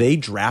rusher they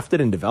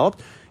drafted and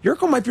developed?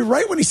 Yurko might be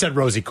right when he said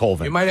Rosie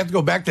Colvin. You might have to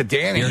go back to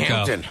Danny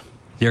Hampton.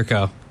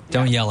 Yurko.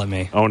 Don't yell at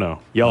me. Oh,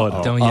 no. Yell at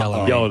him. Don't yell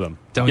at me. Yell at him.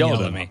 Don't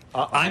yell at me.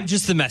 I'm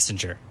just the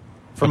messenger.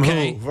 From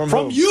who?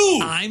 From you.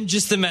 I'm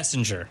just the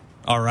messenger.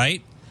 All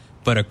right?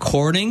 But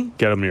according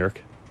Get him, New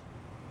York.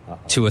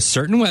 to a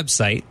certain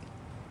website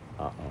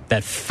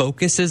that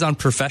focuses on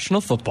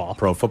professional football.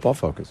 Pro Football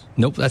Focus.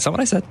 Nope, that's not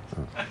what I said.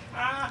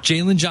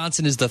 Jalen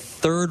Johnson is the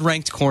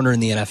third-ranked corner in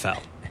the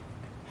NFL.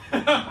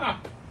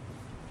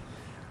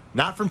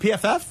 Not from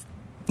PFF?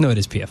 No, it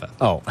is PFF.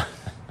 Oh.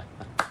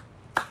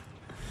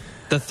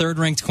 The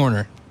third-ranked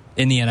corner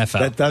in the NFL.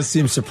 That does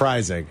seem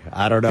surprising.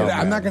 I don't know.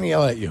 I'm not going to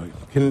yell at you.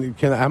 I'm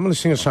going to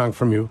sing a song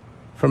from you,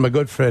 from my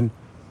good friend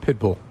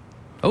Pitbull.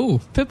 Oh,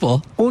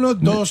 Pitbull. Uno,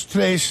 dos,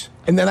 tres.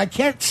 And then I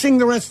can't sing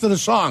the rest of the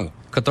song.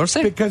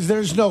 Catorce? Because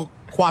there's no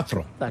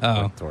cuatro.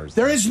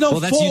 There is no well,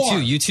 that's four.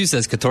 U2. U2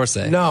 says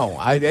catorce. No,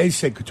 I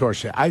say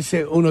catorce. I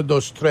say uno,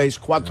 dos, tres,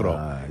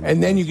 cuatro.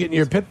 And then you get in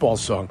your Pitbull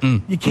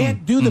song. You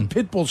can't do the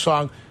Pitbull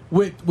song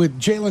with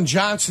Jalen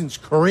Johnson's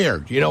career.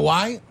 Do you know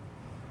why?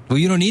 Well,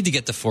 you don't need to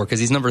get to 4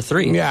 because he's number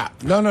 3. Yeah.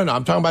 No.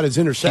 I'm talking about his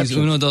interceptions. He's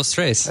uno, dos,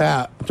 tres.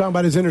 Yeah. I'm talking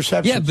about his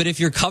interceptions. Yeah, but if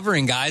you're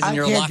covering guys and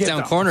you're a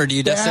lockdown corner, do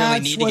you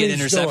necessarily need to get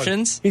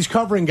interceptions? He's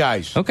covering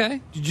guys.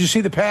 Okay. Did you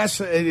see the pass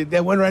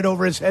that went right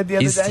over his head the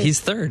other day? He's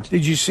third.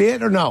 Did you see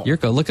it or no?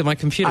 Yurko, look at my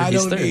computer.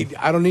 He's third.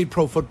 I don't need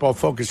Pro Football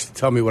Focus to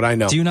tell me what I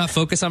know. Do you not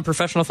focus on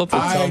professional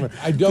football?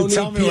 I don't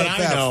need PFF. What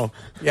I know.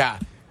 Yeah.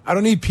 I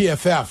don't need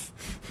PFF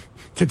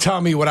to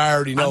tell me what I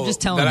already know. I'm just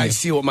telling that you. I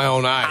see with my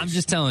own eyes. I'm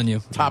just telling you.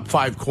 Top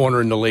 5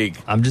 corner in the league.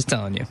 I'm just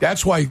telling you.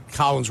 That's why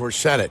Collinsworth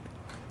said it.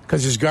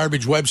 Because his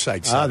garbage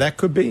website said it. That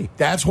could be.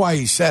 That's why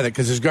he said it,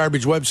 because his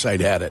garbage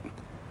website had it.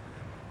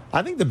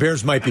 I think the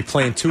Bears might be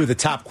playing 2 of the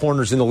top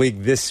corners in the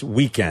league this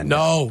weekend.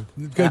 No.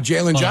 Good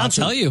Jalen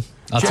Johnson. I'll tell you.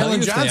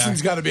 Jalen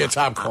Johnson's got to be a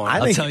top corner.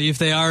 I'll tell you if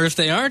they are or if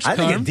they aren't. I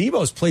think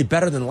Adebo's played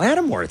better than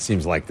Lattimore, it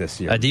seems like,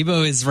 this year.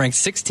 Adebo is ranked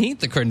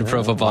 16th according to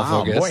Pro Football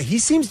Focus. Boy, he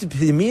seems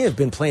to me have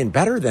been playing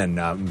better than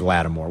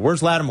Lattimore.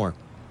 Where's Lattimore?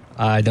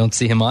 I don't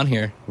see him on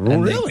here.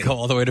 And Really? they go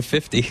all the way to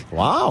 50.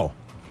 Wow.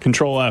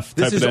 Control F.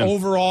 This type is it in.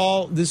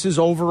 overall. This is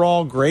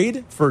overall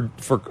grade for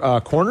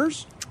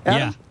corners.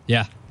 Adam?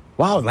 Yeah.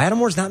 Wow,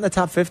 Lattimore's not in the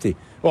top 50.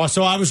 Well,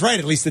 so I was right.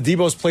 At least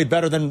Adebo's played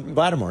better than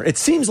Lattimore. It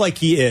seems like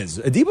he is.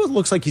 Adebo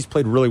looks like he's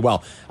played really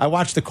well. I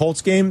watched the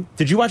Colts game.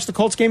 Did you watch the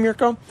Colts game,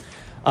 Yurko?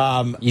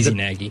 Easy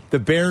Nagy. The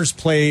Bears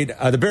played.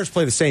 The Bears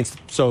play the Saints.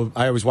 So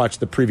I always watch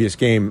the previous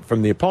game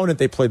from the opponent.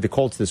 They played the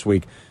Colts this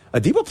week.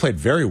 Adebo played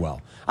very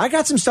well. I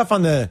got some stuff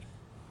on the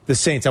The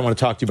Saints I want to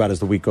talk to you about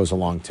as the week goes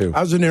along, too. I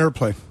was in an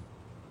airplane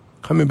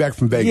coming back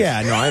from Vegas.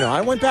 Yeah, no, I know.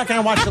 I went back and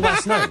I watched it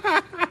last night.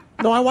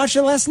 No, I watched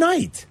it last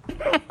night.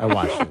 I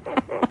watched it.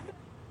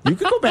 You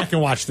could go back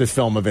and watch the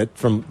film of it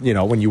from,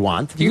 when you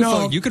want.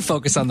 You could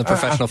focus on the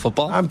professional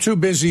football. I'm too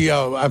busy.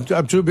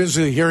 I'm too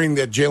busy hearing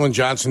that Jalen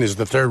Johnson is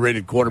the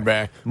third-rated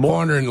corner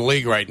in the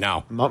league right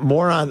now.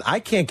 More on. I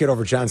can't get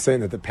over John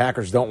saying that the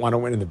Packers don't want to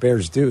win and the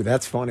Bears do.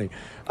 That's funny.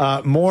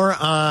 More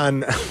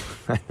on.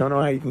 I don't know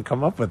how you can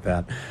come up with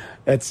that.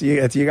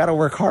 You got to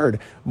work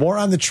hard. More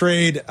on the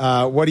trade.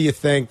 What do you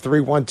think?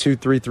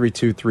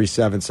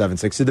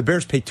 312-332-3776. Did the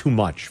Bears pay too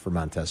much for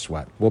Montez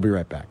Sweat? We'll be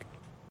right back.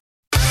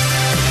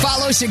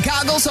 Follow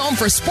Chicago's Home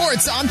for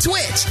Sports on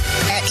Twitch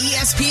at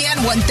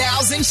ESPN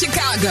 1000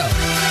 Chicago.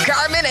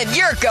 Carmen and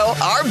Yurko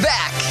are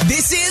back.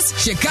 This is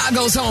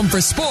Chicago's Home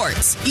for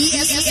Sports.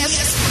 ESPN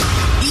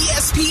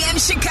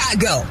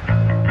Chicago.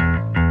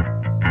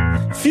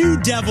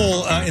 Few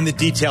devil in the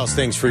details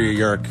things for you,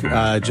 Yerk.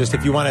 Just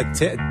if you want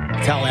to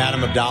tell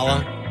Adam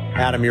Abdallah.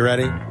 Adam, you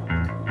ready?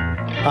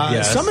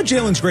 Yes. Some of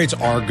Jalen's grades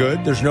are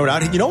good. There's no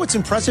doubt. You know what's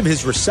impressive?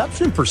 His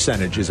reception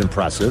percentage is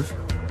impressive.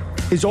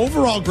 His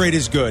overall grade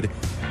is good.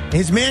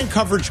 His man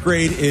coverage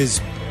grade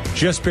is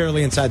just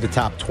barely inside the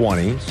top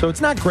 20. So it's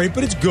not great,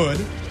 but it's good.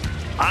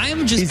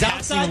 I'm just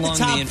passing along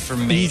the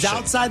information. He's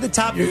outside the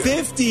top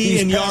 50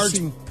 in yards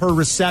per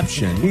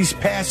reception. He's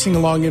passing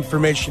along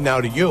information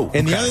now to you.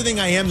 And the other thing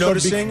I am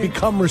noticing...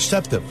 become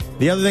receptive.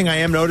 The other thing I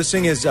am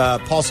noticing is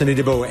Paulson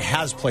Adebo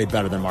has played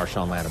better than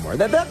Marshawn Lattimore.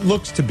 That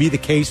looks to be the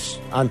case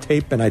on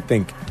tape, and I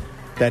think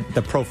that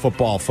the Pro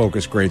Football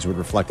Focus grades would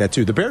reflect that,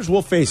 too. The Bears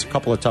will face a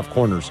couple of tough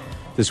corners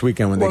this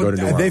weekend when they go to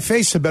New Orleans. They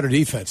face a better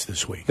defense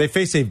this week. They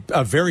face a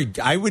very,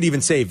 I would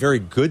even say, a very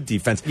good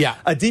defense. Yeah.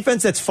 A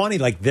defense that's funny.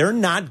 Like, they're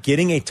not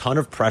getting a ton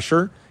of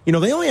pressure. They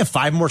only have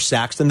 5 more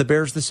sacks than the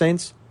Bears, the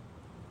Saints.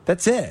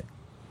 That's it.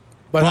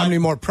 But how many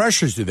more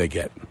pressures do they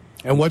get?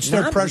 And what's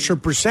their pressure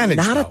percentage?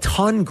 Not a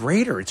ton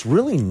greater. It's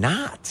really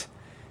not.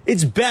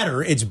 It's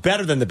better. It's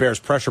better than the Bears'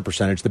 pressure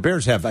percentage. The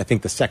Bears have, I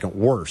think, the second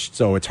worst,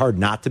 so it's hard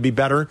not to be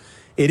better.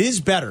 It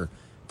is better.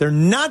 They're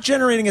not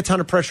generating a ton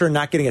of pressure and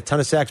not getting a ton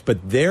of sacks,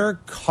 but their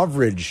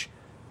coverage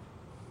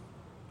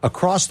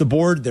across the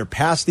board, their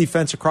pass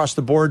defense across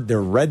the board, their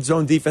red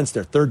zone defense,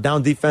 their third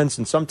down defense,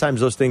 and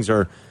sometimes those things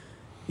are,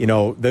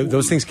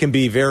 those things can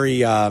be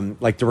very,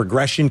 like the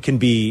regression can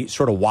be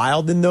sort of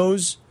wild in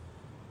those.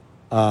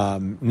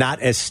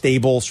 Not as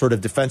stable sort of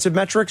defensive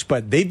metrics,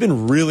 but they've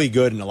been really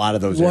good in a lot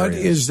of those areas.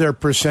 What is their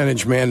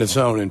percentage man to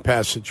zone in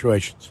pass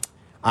situations?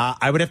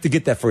 I would have to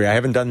get that for you. I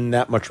haven't done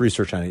that much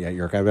research on it yet,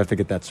 Yerk. I would have to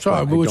get that.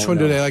 So, which one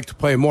do they like to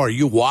play more?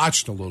 You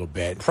watched a little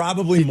bit.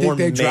 Probably more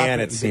man,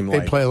 it seemed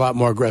like. They play a lot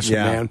more aggressive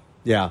man.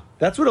 Yeah,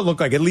 that's what it looked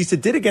like. At least it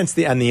did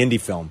on the Indy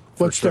film.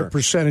 What's their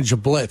percentage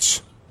of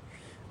blitz?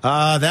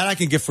 That I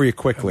can get for you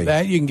quickly.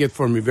 That you can get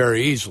for me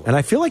very easily. And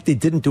I feel like they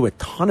didn't do a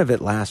ton of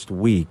it last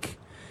week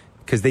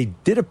because they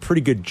did a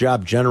pretty good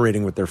job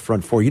generating with their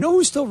front four. You know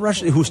who's still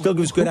rushing? Who still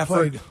gives good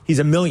effort? He's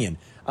a million.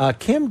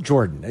 Cam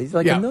Jordan. He's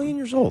like a million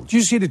years old. Did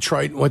you see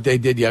Detroit, what they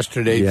did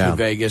yesterday to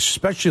Vegas,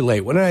 especially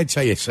late? When did I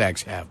tell you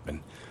sacks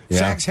happen? Yeah.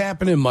 Sacks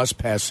happen in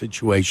must-pass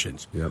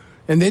situations. Yep.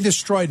 And they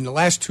destroyed, in the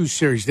last 2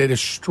 series, they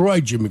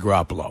destroyed Jimmy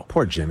Garoppolo.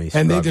 Poor Jimmy.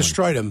 And they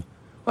destroyed him.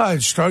 Well,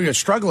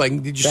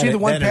 struggling. Did you see the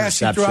one pass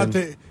he threw out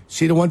to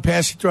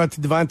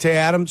Devontae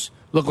Adams?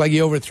 Looked like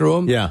he overthrew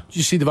him? Yeah. Did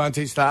you see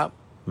Devontae stop?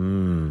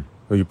 Well,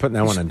 you're putting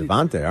that one on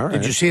Devontae. All right.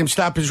 Did you see him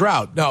stop his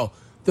route? No.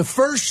 The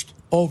first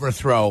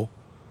overthrow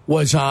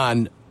was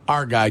on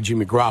our guy,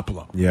 Jimmy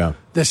Garoppolo. Yeah.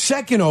 The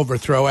second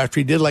overthrow, after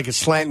he did like a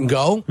slant and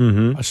go,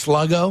 a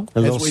sluggo. A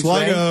little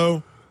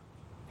sluggo.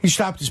 He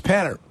stopped his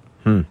pattern.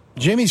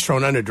 Jimmy's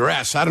thrown under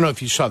duress. I don't know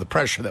if you saw the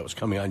pressure that was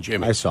coming on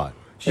Jimmy. I saw it.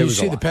 Did you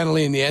see the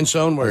penalty in the end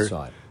zone where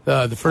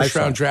the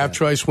first-round draft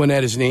choice went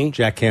at his knee?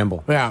 Jack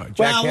Campbell. Yeah,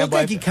 Campbell. It looked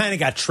like he kind of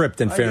got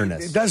tripped, in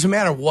fairness. It doesn't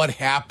matter what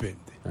happened.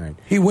 All right.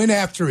 He went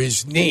after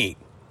his knee.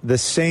 The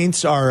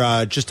Saints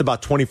are just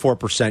about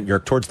 24%,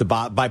 Yerk, towards the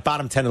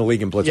bottom 10 in the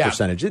league in blitz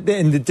percentage. And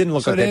it didn't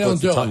look like they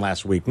blitzed a ton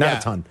last week. Not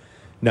a ton.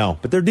 No,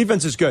 but their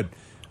defense is good.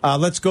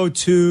 Let's go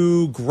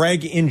to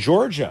Greg in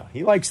Georgia.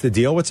 He likes the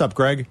deal. What's up,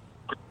 Greg?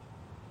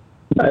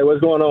 Hey,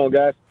 what's going on,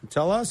 guys?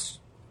 Tell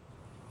us.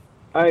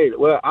 Hey,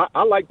 well,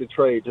 I like the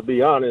trade, to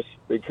be honest,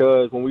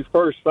 because when we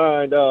first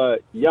signed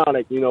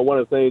Yannick, one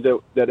of the things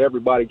that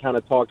everybody kind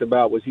of talked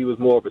about was he was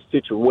more of a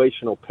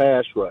situational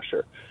pass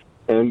rusher.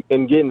 And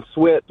getting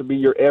Sweat to be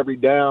your every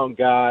down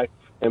guy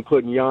and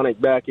putting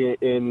Yannick back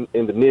in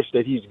the niche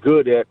that he's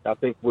good at, I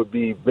think would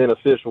be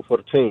beneficial for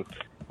the team.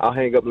 I'll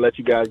hang up and let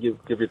you guys give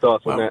your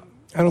thoughts on that.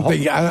 I don't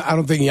think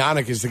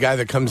Yannick is the guy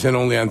that comes in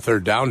only on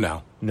third down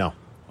now. No.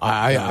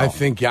 I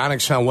think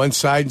Yannick's on one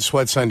side and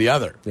Sweat's on the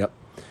other. Yep.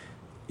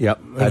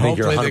 I think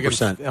you're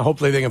 100%.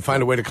 Hopefully they can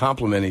find a way to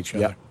complement each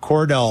other.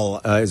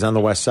 Cordell is on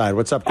the west side.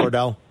 What's up,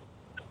 Cordell?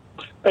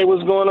 Hey,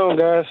 what's going on,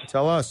 guys?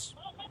 Tell us.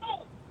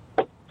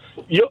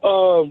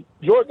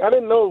 York, I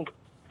didn't know.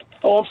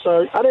 Oh, I'm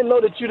sorry. I didn't know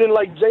that you didn't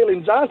like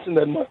Jalen Johnson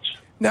that much.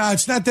 No,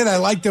 it's not that I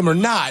liked him or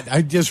not.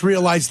 I just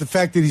realized the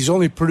fact that he's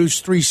only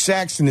produced 3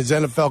 sacks in his 3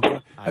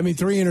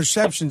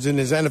 interceptions in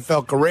his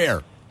NFL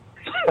career.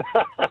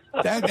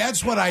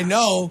 That's what I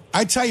know.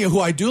 I tell you who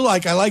I do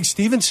like. I like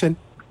Stevenson.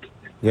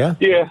 Yeah?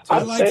 Yeah.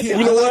 I like him.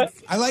 You know what?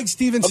 I like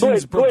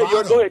Stevenson's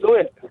bravado. Go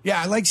ahead. Yeah,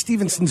 I like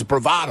Stevenson's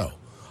bravado.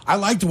 I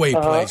like the way he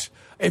plays.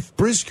 If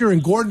Brisker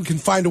and Gordon can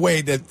find a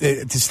way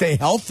to stay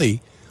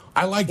healthy,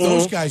 I like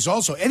those guys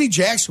also. Eddie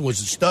Jackson was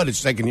a stud his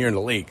second year in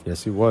the league.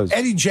 Yes, he was.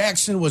 Eddie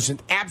Jackson was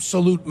an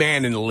absolute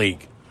man in the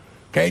league.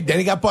 Okay, then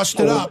he got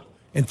busted up,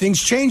 and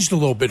things changed a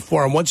little bit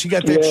for him. Once he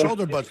got that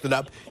shoulder busted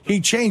up, he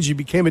changed. He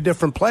became a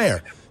different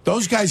player.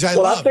 Those guys I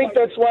love. I think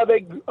that's why they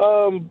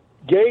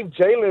gave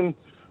Jalen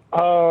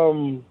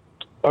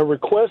a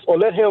request or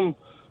let him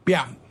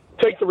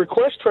take the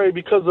request trade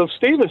because of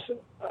Stevenson.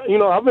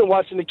 I've been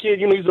watching the kid.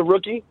 He's a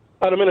rookie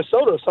out of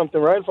Minnesota or something,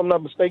 right? If I'm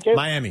not mistaken.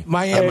 Miami,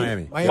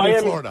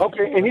 Florida.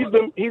 Okay, and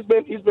he's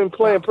been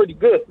playing pretty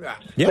good.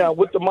 Yeah. Now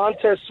with the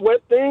Montez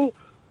Sweat thing,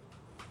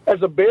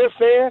 as a Bear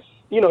fan,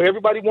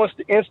 everybody wants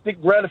the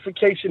instant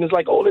gratification. It's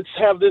like, oh, let's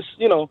have this,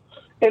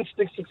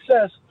 instant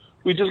success.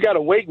 We just got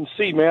to wait and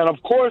see, man.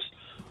 Of course,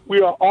 we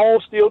are all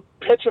still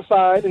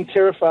petrified and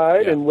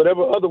terrified, and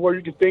whatever other word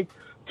you can think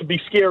to be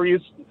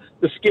scariest.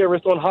 The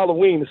scariest on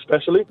Halloween,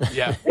 especially,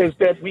 is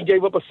that we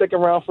gave up a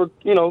second round for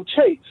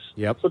Chase,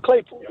 for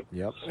Claypool.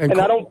 Yep. And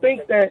I don't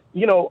think that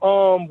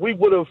we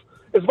would have,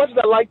 as much as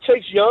I like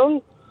Chase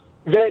Young,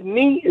 that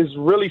knee is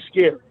really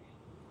scary.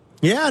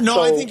 Yeah,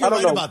 no, I think you're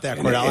right about that,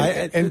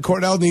 Cordell. And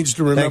Cordell needs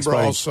to remember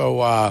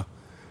also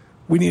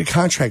we need a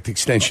contract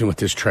extension with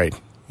this trade.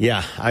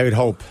 Yeah, I would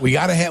hope we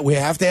have to have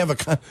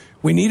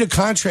we need a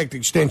contract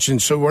extension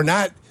so we're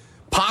not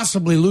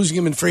possibly losing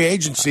him in free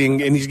agency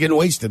and he's getting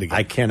wasted again.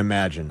 I can't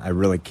imagine. I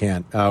really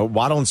can't.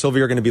 Waddle and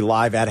Sylvia are going to be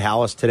live at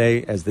Hallis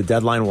today as the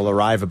deadline will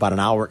arrive about an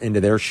hour into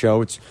their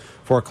show. It's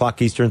 4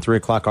 o'clock Eastern, 3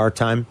 o'clock our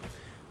time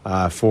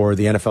for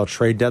the NFL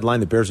trade deadline.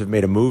 The Bears have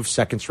made a move.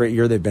 Second straight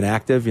year they've been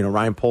active.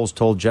 Ryan Poles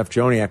told Jeff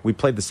Joniak, we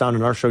played the sound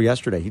in our show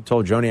yesterday. He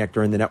told Joniak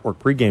during the network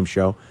pregame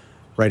show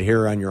right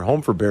here on your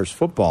home for Bears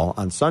football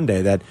on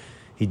Sunday that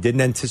he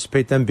didn't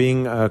anticipate them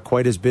being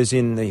quite as busy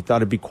and he thought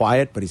it'd be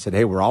quiet, but he said,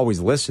 hey, we're always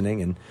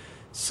listening. And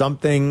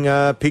something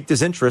piqued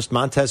his interest.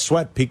 Montez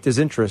Sweat piqued his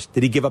interest.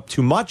 Did he give up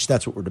too much?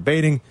 That's what we're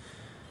debating.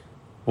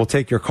 We'll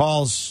take your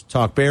calls.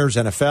 Talk Bears,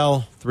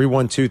 NFL,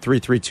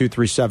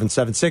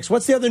 312-332-3776.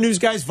 What's the other news,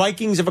 guys?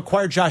 Vikings have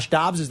acquired Josh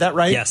Dobbs. Is that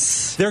right?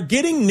 Yes. They're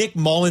getting Nick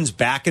Mullins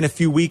back in a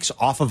few weeks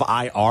off of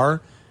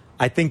IR.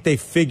 I think they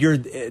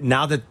figured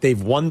now that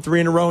they've won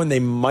 3 in a row and they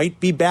might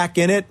be back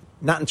in it.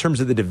 Not in terms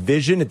of the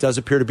division. It does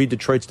appear to be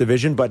Detroit's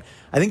division, but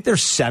I think they're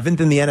 7th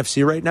in the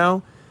NFC right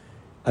now.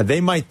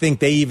 They might think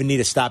they even need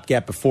a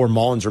stopgap before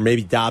Mullins, or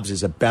maybe Dobbs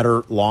is a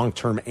better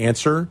long-term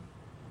answer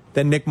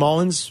than Nick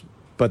Mullins.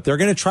 But they're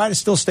going to try to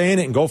still stay in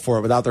it and go for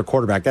it without their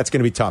quarterback. That's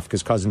going to be tough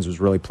because Cousins was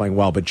really playing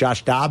well. But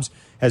Josh Dobbs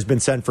has been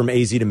sent from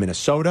AZ to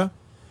Minnesota.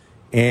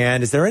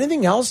 And is there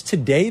anything else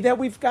today that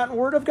we've gotten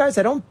word of, guys?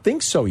 I don't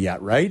think so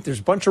yet, right? There's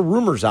a bunch of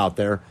rumors out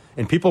there,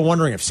 and people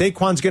wondering if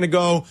Saquon's going to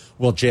go.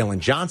 Will Jalen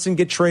Johnson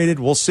get traded?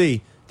 We'll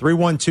see.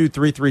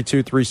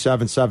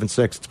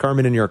 312-332-3776. It's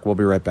Carmen and Yerk. We'll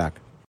be right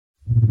back.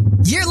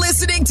 You're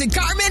listening to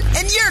Carmen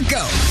and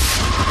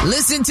Yurko.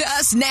 Listen to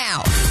us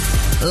now,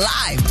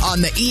 live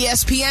on the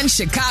ESPN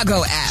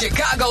Chicago app.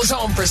 Chicago's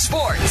home for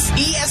sports.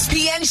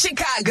 ESPN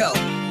Chicago.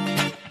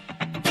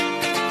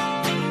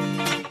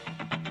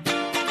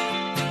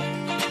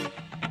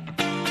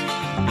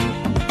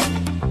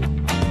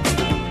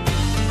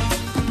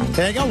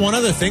 Hey, I got one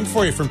other thing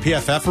for you from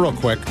PFF real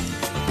quick.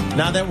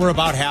 Now that we're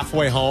about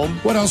halfway home.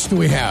 What else do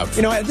we have?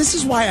 This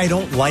is why I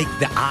don't like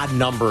the odd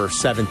number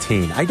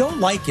 17. I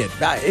don't like it.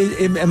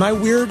 Am I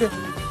weird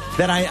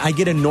that I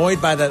get annoyed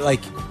by that?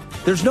 Like,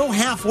 there's no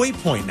halfway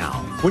point now.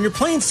 When you're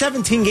playing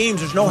 17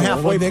 games, there's no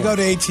halfway point. When they go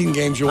to 18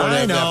 games, you won't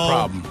have that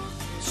problem.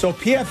 So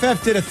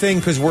PFF did a thing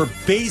because we're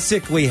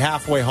basically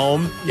halfway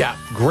home. Yeah.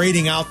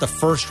 Grading out the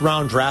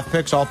first-round draft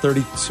picks, all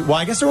 32. Well,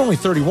 I guess there were only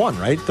 31,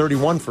 right?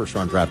 31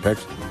 first-round draft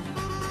picks.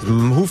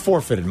 Who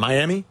forfeited?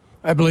 Miami?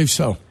 I believe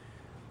so.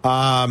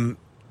 Darnell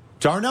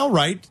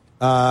Wright,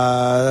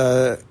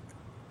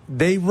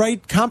 they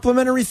write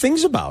complimentary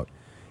things about.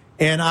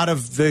 And out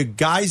of the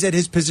guys at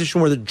his position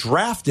where they're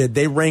drafted,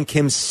 they rank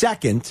him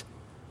second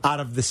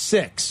out of the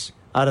 6.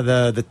 Out of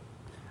the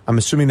I'm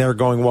assuming they were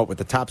going, with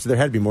the tops of their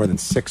head? Be more than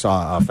 6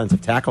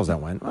 offensive tackles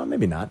that went. Well,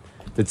 maybe not.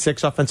 Did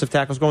 6 offensive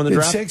tackles go in the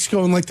draft? Did 6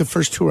 go in like the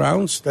first 2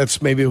 rounds?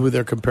 That's maybe who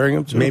they're comparing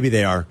him to? Maybe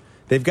they are.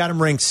 They've got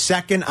him ranked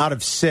second out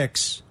of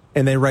 6.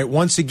 And they write,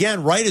 once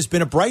again, Wright has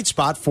been a bright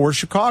spot for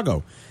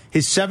Chicago.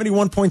 His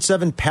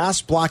 71.7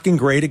 pass blocking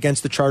grade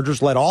against the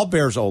Chargers led all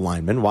Bears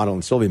O-linemen. Waddle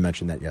and Sylvie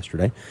mentioned that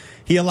yesterday.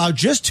 He allowed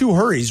just 2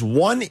 hurries,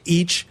 1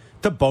 each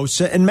to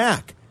Bosa and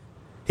Mack.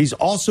 He's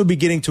also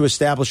beginning to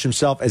establish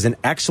himself as an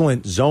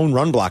excellent zone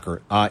run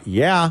blocker.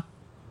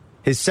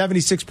 His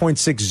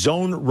 76.6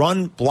 zone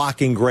run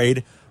blocking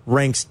grade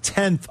ranks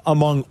 10th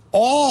among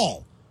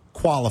all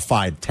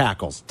qualified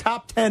tackles.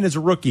 Top 10 as a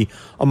rookie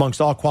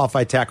amongst all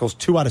qualified tackles,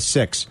 2 out of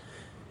 6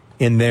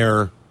 in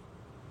their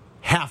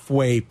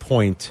halfway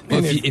point.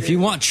 Well, if you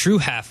want true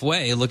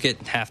halfway, look at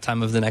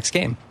halftime of the next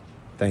game.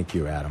 Thank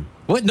you, Adam.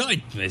 What? No,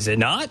 is it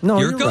not? No,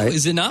 you're right.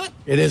 Is it not?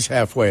 It is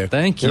halfway.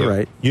 Thank you. You're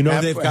right. You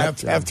know they've got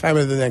halftime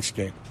of the next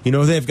game. You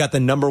know they've got the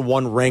number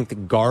 1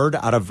 ranked guard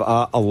out of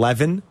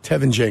 11.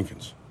 Tevin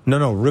Jenkins.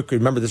 No, rookie.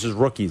 Remember, this is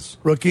rookies.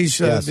 Rookies,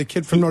 Yes. the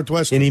kid from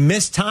Northwestern. And he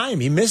missed time.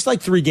 He missed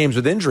like 3 games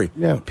with injury.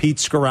 Yeah. Pete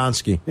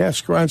Skoronsky. Yeah,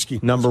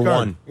 Skoronsky. Number Scar.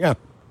 1. Yeah.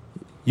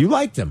 You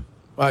liked him.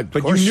 But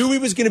you knew he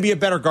was going to be a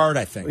better guard,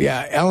 I think.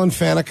 Yeah, Alan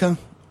Faneca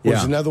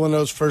was another one of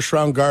those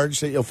first-round guards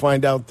that you'll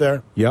find out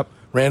there. Yep.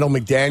 Randall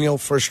McDaniel,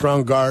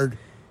 first-round guard.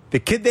 The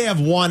kid they have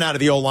one out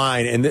of the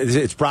O-line, and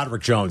it's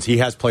Broderick Jones. He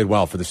has played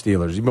well for the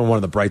Steelers. He's been one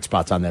of the bright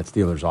spots on that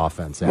Steelers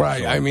offense. Actually.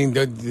 Right. I mean,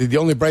 the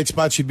only bright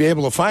spots you'd be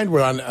able to find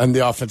were on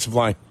the offensive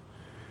line.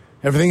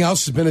 Everything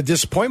else has been a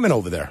disappointment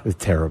over there.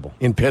 It's terrible.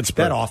 In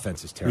Pittsburgh. That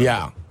offense is terrible.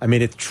 Yeah. I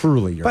mean, it's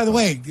truly. By the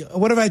way,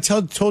 what have I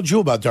told you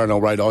about Darnell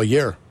Wright all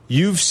year?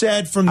 You've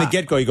said from the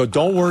get-go, you go,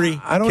 don't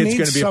worry, I don't kid's need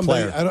going to be a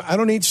player. I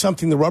don't need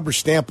something to rubber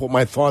stamp what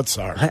my thoughts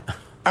are.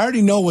 I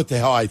already know what the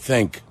hell I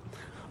think.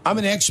 I'm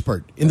an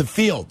expert in the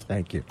field.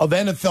 Thank you. Of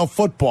NFL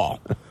football.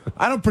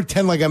 I don't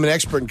pretend like I'm an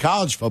expert in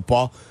college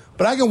football,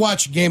 but I can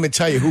watch a game and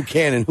tell you who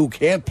can and who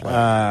can't play.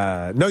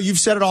 No, you've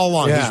said it all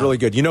along. Yeah. He's really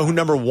good. You know who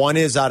number 1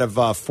 is out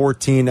of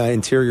 14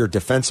 interior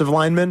defensive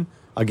linemen?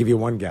 I'll give you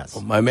one guess. Oh,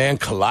 my man,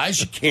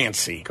 Kalijah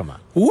Cansey. Come on.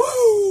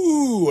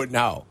 Woo!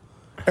 No.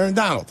 Aaron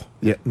Donald.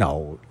 Yeah,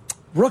 no.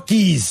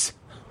 Rookies.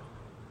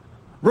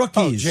 Oh,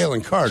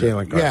 Jalen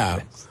Carter.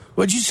 Yeah.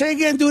 What'd you say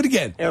again? Do it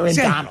again. Aaron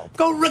Donald.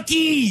 Go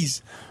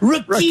rookies.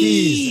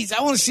 Rookies.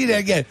 I want to see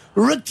that again.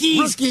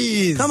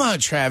 Rookies. Come on,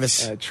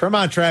 Travis. Come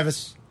on,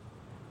 Travis.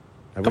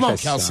 Come on,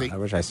 Kelsey. I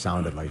wish I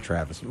sounded like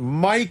Travis.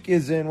 Mike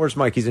is in. Where's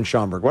Mike? He's in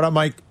Schaumburg. What up,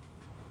 Mike?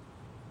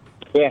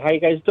 Yeah, how you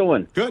guys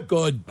doing? Good.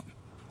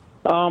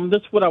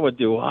 This is what I would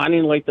do. I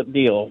didn't like the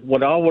deal.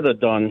 What I would have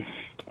done,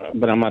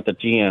 but I'm not the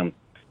GM,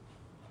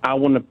 I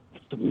wouldn't have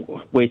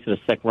wasted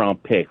a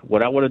second-round pick.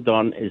 What I would have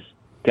done is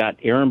got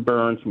Aaron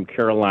Burns from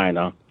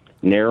Carolina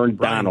and Aaron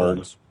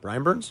Donald.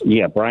 Brian Burns?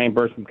 Yeah, Brian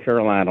Burns from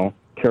Carolina,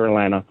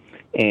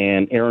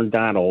 and Aaron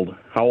Donald.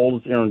 How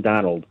old is Aaron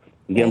Donald?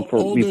 Give him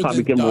for we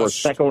probably give him a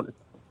second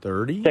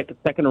 30?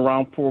 Second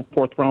round,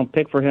 fourth round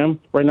pick for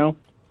him right now.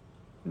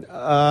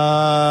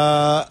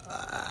 I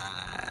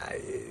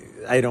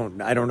don't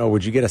know.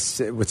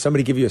 Would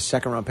somebody give you a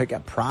second round pick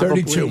at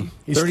probably 32?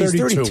 He's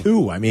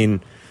 32. I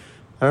mean,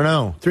 I don't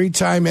know.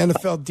 3-time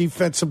NFL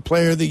Defensive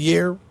Player of the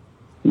Year.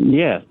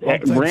 Yeah,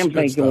 Rams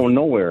ain't going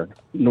nowhere.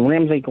 The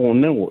Rams ain't going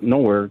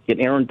nowhere.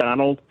 Get Aaron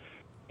Donald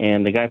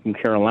and the guy from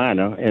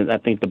Carolina, and I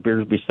think the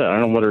Bears be set. I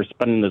don't know whether they're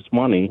spending this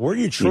money. Where are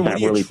you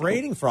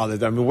trading for all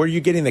that? I mean, where are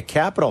you getting the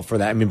capital for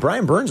that? I mean,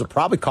 Brian Burns will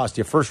probably cost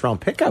you a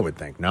first-round pick, I would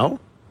think, no?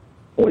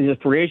 Well, he's a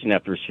free agent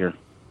after this year.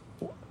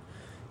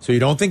 So you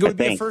don't think it would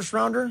be a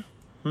first-rounder?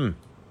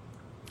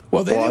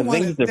 Well,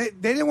 they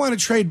didn't want to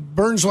trade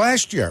Burns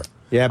last year.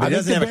 Yeah, but he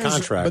doesn't have a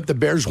contract. But the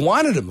Bears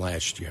wanted him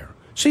last year.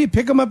 So you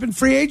pick him up in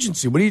free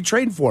agency. What are you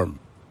trading for him?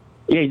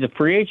 Yeah, he's a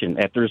free agent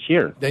after this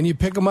year. Then you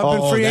pick him up in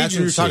free agency. That's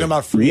what you're talking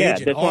about, free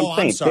agent. That's what I'm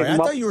saying. I'm sorry. I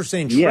thought you were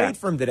saying trade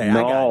for him today.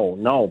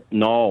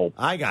 No.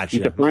 I got you.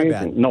 He's a free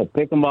agent. No,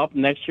 pick him up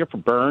next year for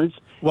Burns.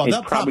 Well,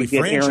 they'll probably get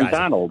franchise Aaron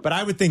Donald. him. But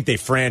I would think they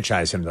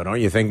franchise him, though, don't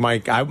you think,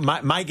 Mike?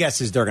 My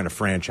guess is they're going to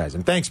franchise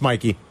him. Thanks,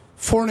 Mikey.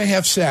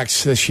 4.5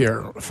 sacks this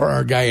year for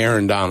our guy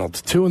Aaron Donald.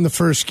 2 in the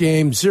first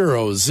game,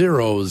 0,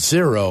 0,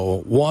 0,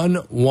 1,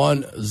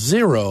 1,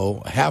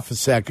 0. Half a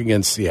sack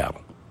against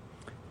Seattle.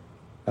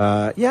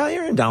 Yeah,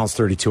 Aaron Donald's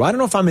 32. I don't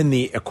know if I'm in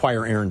the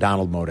acquire Aaron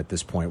Donald mode at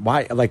this point.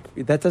 Why? Like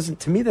that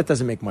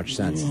doesn't make much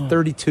sense.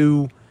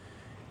 32.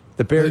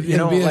 The Bears,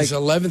 It'll be his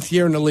 11th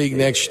year in the league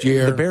next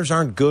year. The Bears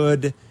aren't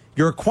good.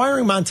 You're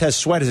acquiring Montez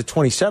Sweat as a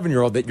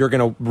 27-year-old that you're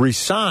going to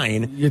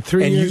re-sign. You're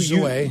 3 years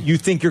away. You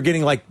think you're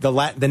getting like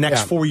the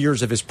next 4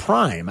 years of his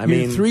prime. I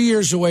mean, 3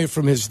 years away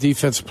from his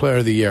Defensive Player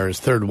of the Year, his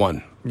third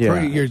one.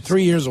 Yeah. You're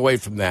 3 years away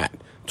from that.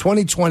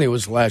 2020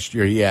 was last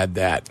year he had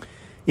that.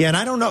 Yeah, and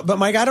I don't know, but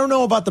Mike, I don't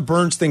know about the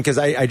Burns thing because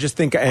I just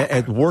think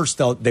at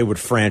worst they would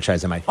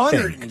franchise him.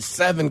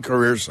 107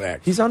 career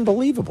sacks. He's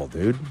unbelievable,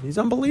 dude. He's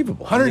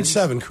unbelievable.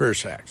 107 career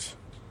sacks.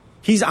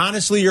 He's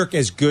honestly, Yerk,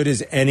 as good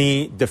as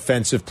any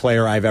defensive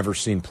player I've ever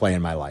seen play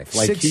in my life.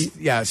 Like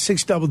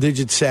 6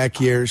 double-digit sack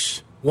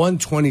years,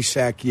 120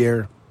 sack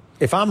year.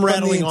 If I'm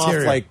rattling off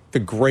like the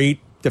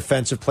great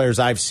defensive players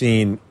I've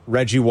seen,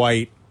 Reggie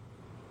White,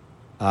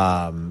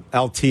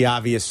 LT,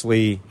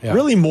 obviously,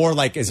 really more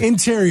like as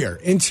interior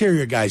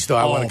guys. Though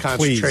I want to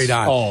concentrate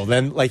on. Oh,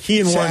 then like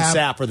he and Warren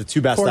Sapp are the two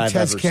best I've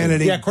ever Kennedy.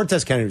 seen. Yeah,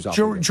 Cortez Kennedy was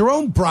awesome.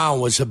 Jerome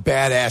Brown was a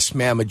badass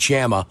mamma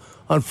jamma.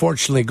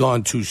 Unfortunately,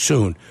 gone too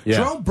soon. Yeah.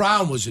 Jerome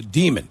Brown was a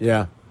demon.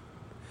 Yeah.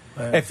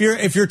 If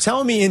you're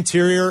telling me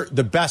interior,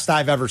 the best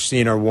I've ever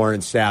seen are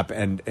Warren Sapp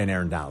and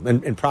Aaron Donald,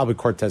 and probably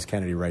Cortez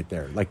Kennedy right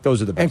there. Like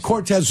those are the best. And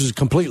Cortez was a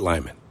complete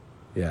lineman.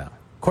 Yeah.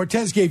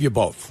 Cortez gave you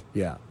both.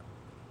 Yeah.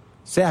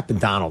 Sapp and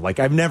Donald, like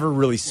I've never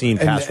really seen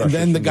pass rushers. And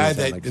then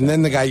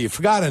the guy you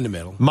forgot in the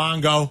middle,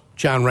 Mongo,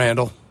 John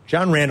Randall.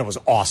 John Randall was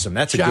awesome.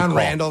 That's a good call. John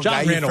Randall was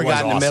forgot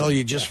awesome. in the middle.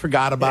 You just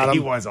forgot about him. He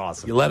was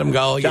awesome. You let him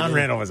go. John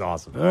Randall was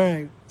awesome. All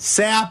right.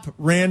 Sapp,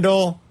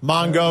 Randall,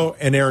 Mongo,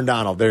 and Aaron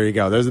Donald. There you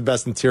go. Those are the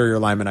best interior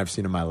linemen I've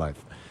seen in my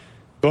life.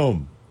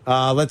 Boom.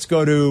 Let's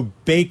go to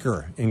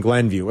Baker in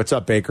Glenview. What's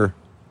up, Baker?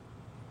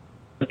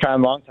 First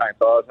time, long time,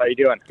 fellas. How you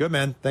doing? Good,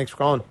 man. Thanks for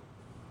calling.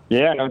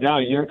 Yeah, no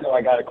doubt. Yurko,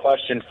 I got a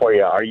question for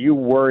you. Are you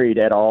worried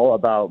at all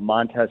about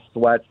Montez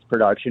Sweat's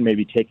production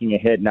maybe taking a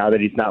hit now that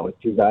he's not with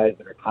two guys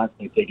that are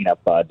constantly taking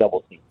up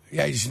double teams?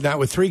 Yeah, he's not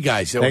with three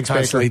guys that were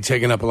constantly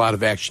taking up a lot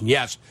of action.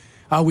 Yes.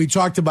 We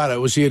talked about it.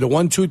 Was he the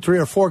 1, 2, 3,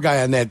 or 4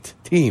 guy on that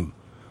team,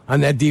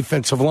 on that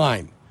defensive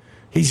line?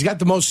 He's got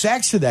the most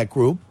sacks to that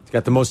group. He's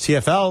got the most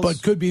TFLs.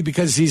 But could be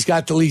because he's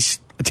got the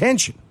least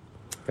attention.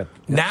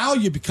 Now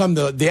you become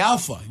the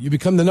alpha. You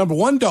become the number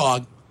one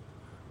dog.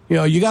 You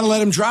know, you got to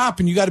let him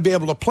drop, and you got to be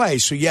able to play.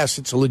 So, yes,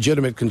 it's a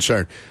legitimate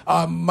concern.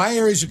 My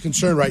areas of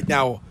concern right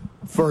now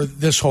for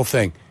this whole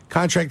thing,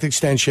 contract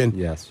extension.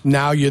 Yes.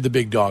 Now you're the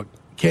big dog.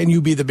 Can you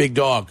be the big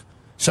dog?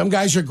 Some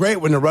guys are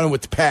great when they're running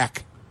with the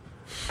pack,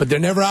 but they're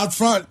never out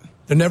front.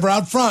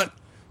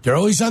 They're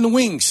always on the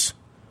wings.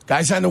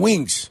 Guys on the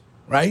wings,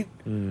 right?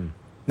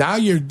 Now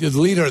you're the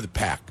leader of the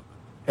pack.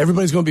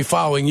 Everybody's going to be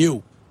following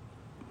you.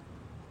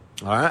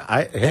 All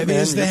right. Heavy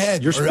as the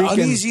head. You're speaking,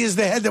 uneasy as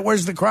the head that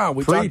wears the crown.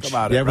 We talked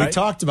about it. Yeah, right? we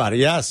talked about it,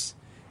 yes.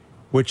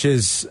 Which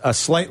is a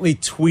slightly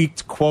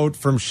tweaked quote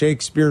from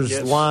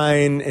Shakespeare's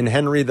line in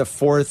Henry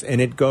IV,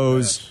 and it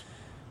goes,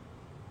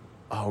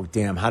 oh,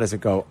 damn, how does it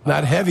go?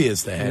 Not heavy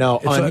as the head. No,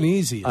 it's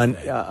uneasy as the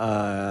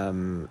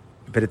head.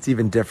 But it's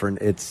even different.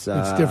 It's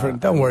different.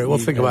 Don't worry. We'll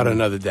think about it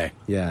another day.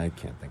 Yeah, I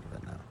can't think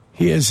of it now.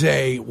 He is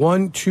a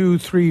 1, 2,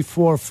 3,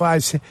 4,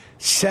 5, 6,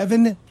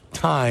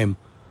 7-time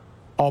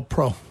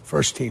All-Pro.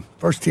 First team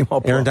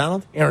All-Pro. Aaron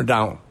Donald? Aaron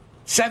Donald.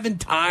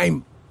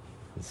 7-time.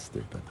 That's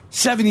stupid.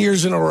 7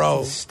 years in a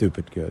row.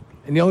 Stupid good.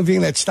 And the only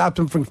thing that stopped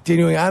him from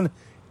continuing on,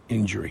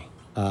 injury.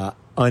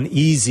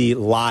 Uneasy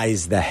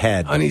lies the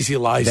head. Uneasy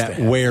lies the head.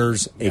 That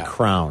wears a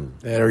crown.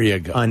 There you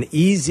go.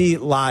 Uneasy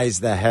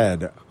lies the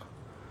head.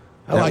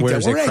 I like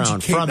that. We're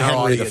educating from our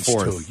audience,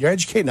 too. You're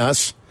educating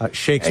us.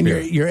 Shakespeare.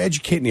 And you're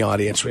educating the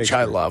audience, which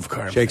I love,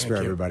 Carmen. Shakespeare,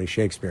 everybody.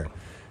 Shakespeare.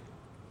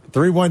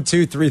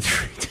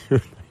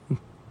 312-332.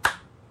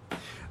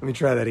 Let me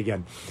try that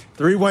again.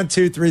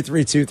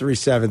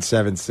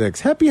 312-332-3776.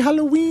 Happy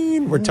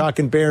Halloween. We're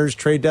talking Bears,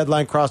 trade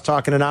deadline,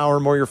 cross-talk in an hour.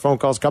 More of your phone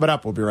calls coming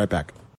up. We'll be right back.